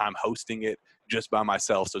first time hosting it just by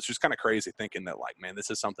myself. So it's just kind of crazy thinking that, like, man, this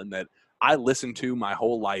is something that I listened to my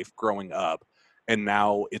whole life growing up, and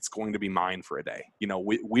now it's going to be mine for a day.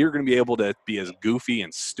 We're going to be able to be as goofy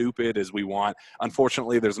and stupid as we want.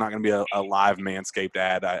 Unfortunately, there's not going to be a live Manscaped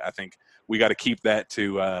ad. I think we got to keep that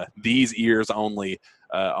to these ears only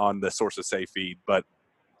on the Sources Say feed. But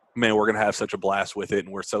man, we're going to have such a blast with it,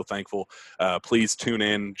 and we're so thankful. Please tune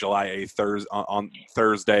in July 8th on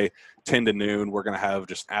Thursday, 10 to noon. We're going to have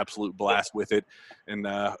just absolute blast with it. And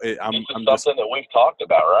it's something that we've talked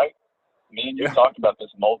about, right? Me and you talked about this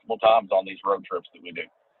multiple times on these road trips that we do.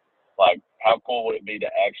 Like, how cool would it be to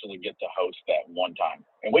actually get to host that one time?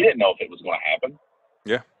 And we didn't know if it was going to happen.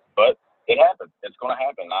 Yeah. But it happened. It's going to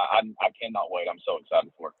happen. I cannot wait. I'm so excited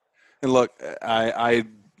for it. And look, I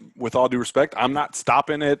with all due respect, I'm not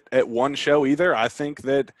stopping at one show either. I think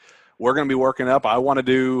that we're going to be working up. I want to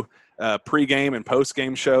do pregame and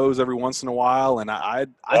postgame shows every once in a while, and I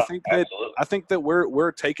think that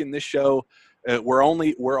we're taking this show. We're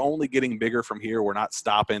only getting bigger from here. We're not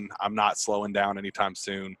stopping. I'm not slowing down anytime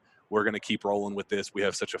soon. We're going to keep rolling with this. We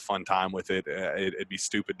have such a fun time with it. It'd be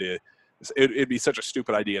stupid it'd be such a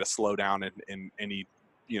stupid idea to slow down in any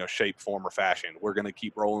shape, form, or fashion. We're going to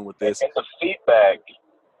keep rolling with this. And the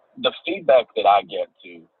feedback that I get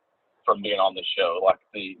from being on the show, like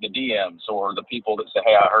the DMs or the people that say,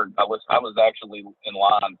 "Hey, I was actually in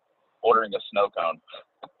line ordering a snow cone."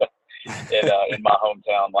 in my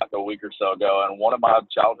hometown like a week or so ago, and one of my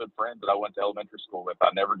childhood friends that I went to elementary school with, I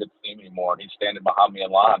never get to see him anymore, and he's standing behind me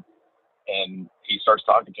in line, And he starts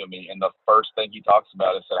talking to me, and the first thing he talks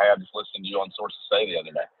about is, "Hey, I just listened to you on Sources Say the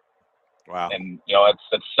other day." Wow. And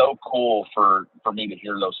it's so cool for me to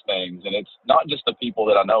hear those things. And it's not just the people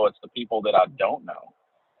that I know; it's the people that I don't know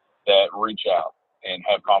that reach out and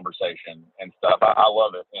have conversation and stuff. I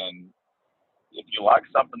love it. And if you like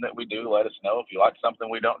something that we do, let us know. If you like something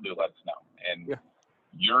we don't do, let us know. And yeah.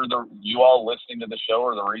 You all listening to the show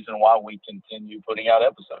are the reason why we continue putting out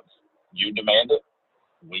episodes. You demand it,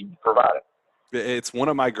 we provide it. It's one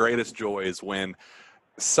of my greatest joys when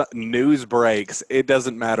news breaks. It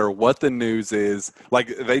doesn't matter what the news is.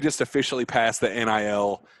 Like, they just officially passed the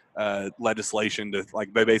NIL legislation to,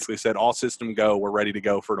 like, they basically said all system go, we're ready to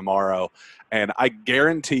go for tomorrow. And I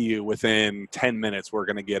guarantee you within 10 minutes we're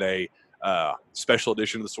going to get a special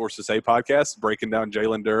edition of the Sources Say podcast breaking down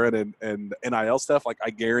Jalen Duren and NIL stuff. Like, I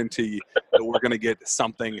guarantee that we're going to get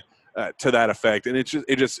something to that effect. And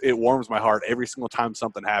it warms my heart every single time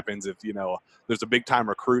something happens. If, there's a big time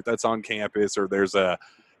recruit that's on campus, or there's a,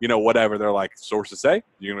 whatever, they're like, Sources Say,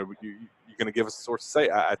 you're going to give us a Sources Say.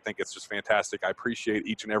 I think it's just fantastic. I appreciate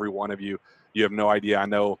each and every one of you. You have no idea. I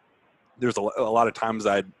know there's a lot of times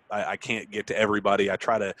I can't get to everybody. I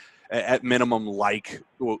try to, at minimum,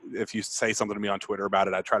 if you say something to me on Twitter about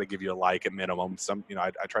it, I try to give you a like at minimum.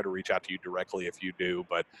 I try to reach out to you directly if you do,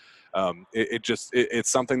 but it's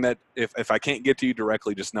something that if I can't get to you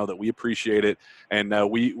directly, just know that we appreciate it. And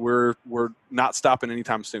we're not stopping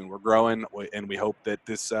anytime soon. We're growing, and we hope that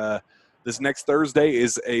this next Thursday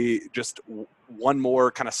is just one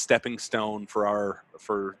more kind of stepping stone for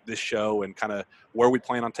this show and kind of where we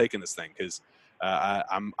plan on taking this thing. Because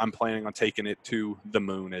I'm planning on taking it to the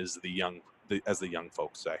moon, as the young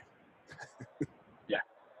folks say. Yeah,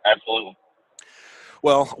 absolutely.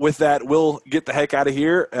 Well, with that, we'll get the heck out of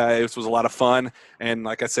here. This was a lot of fun, and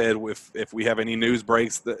like I said, if we have any news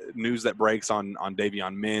that breaks on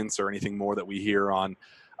Davion Mintz or anything more that we hear on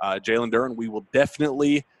Jalen Duren, we will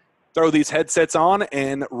definitely throw these headsets on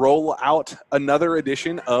and roll out another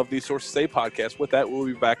edition of the Sources Say podcast. With that, we'll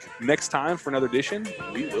be back next time for another edition.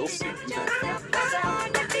 We will see you then.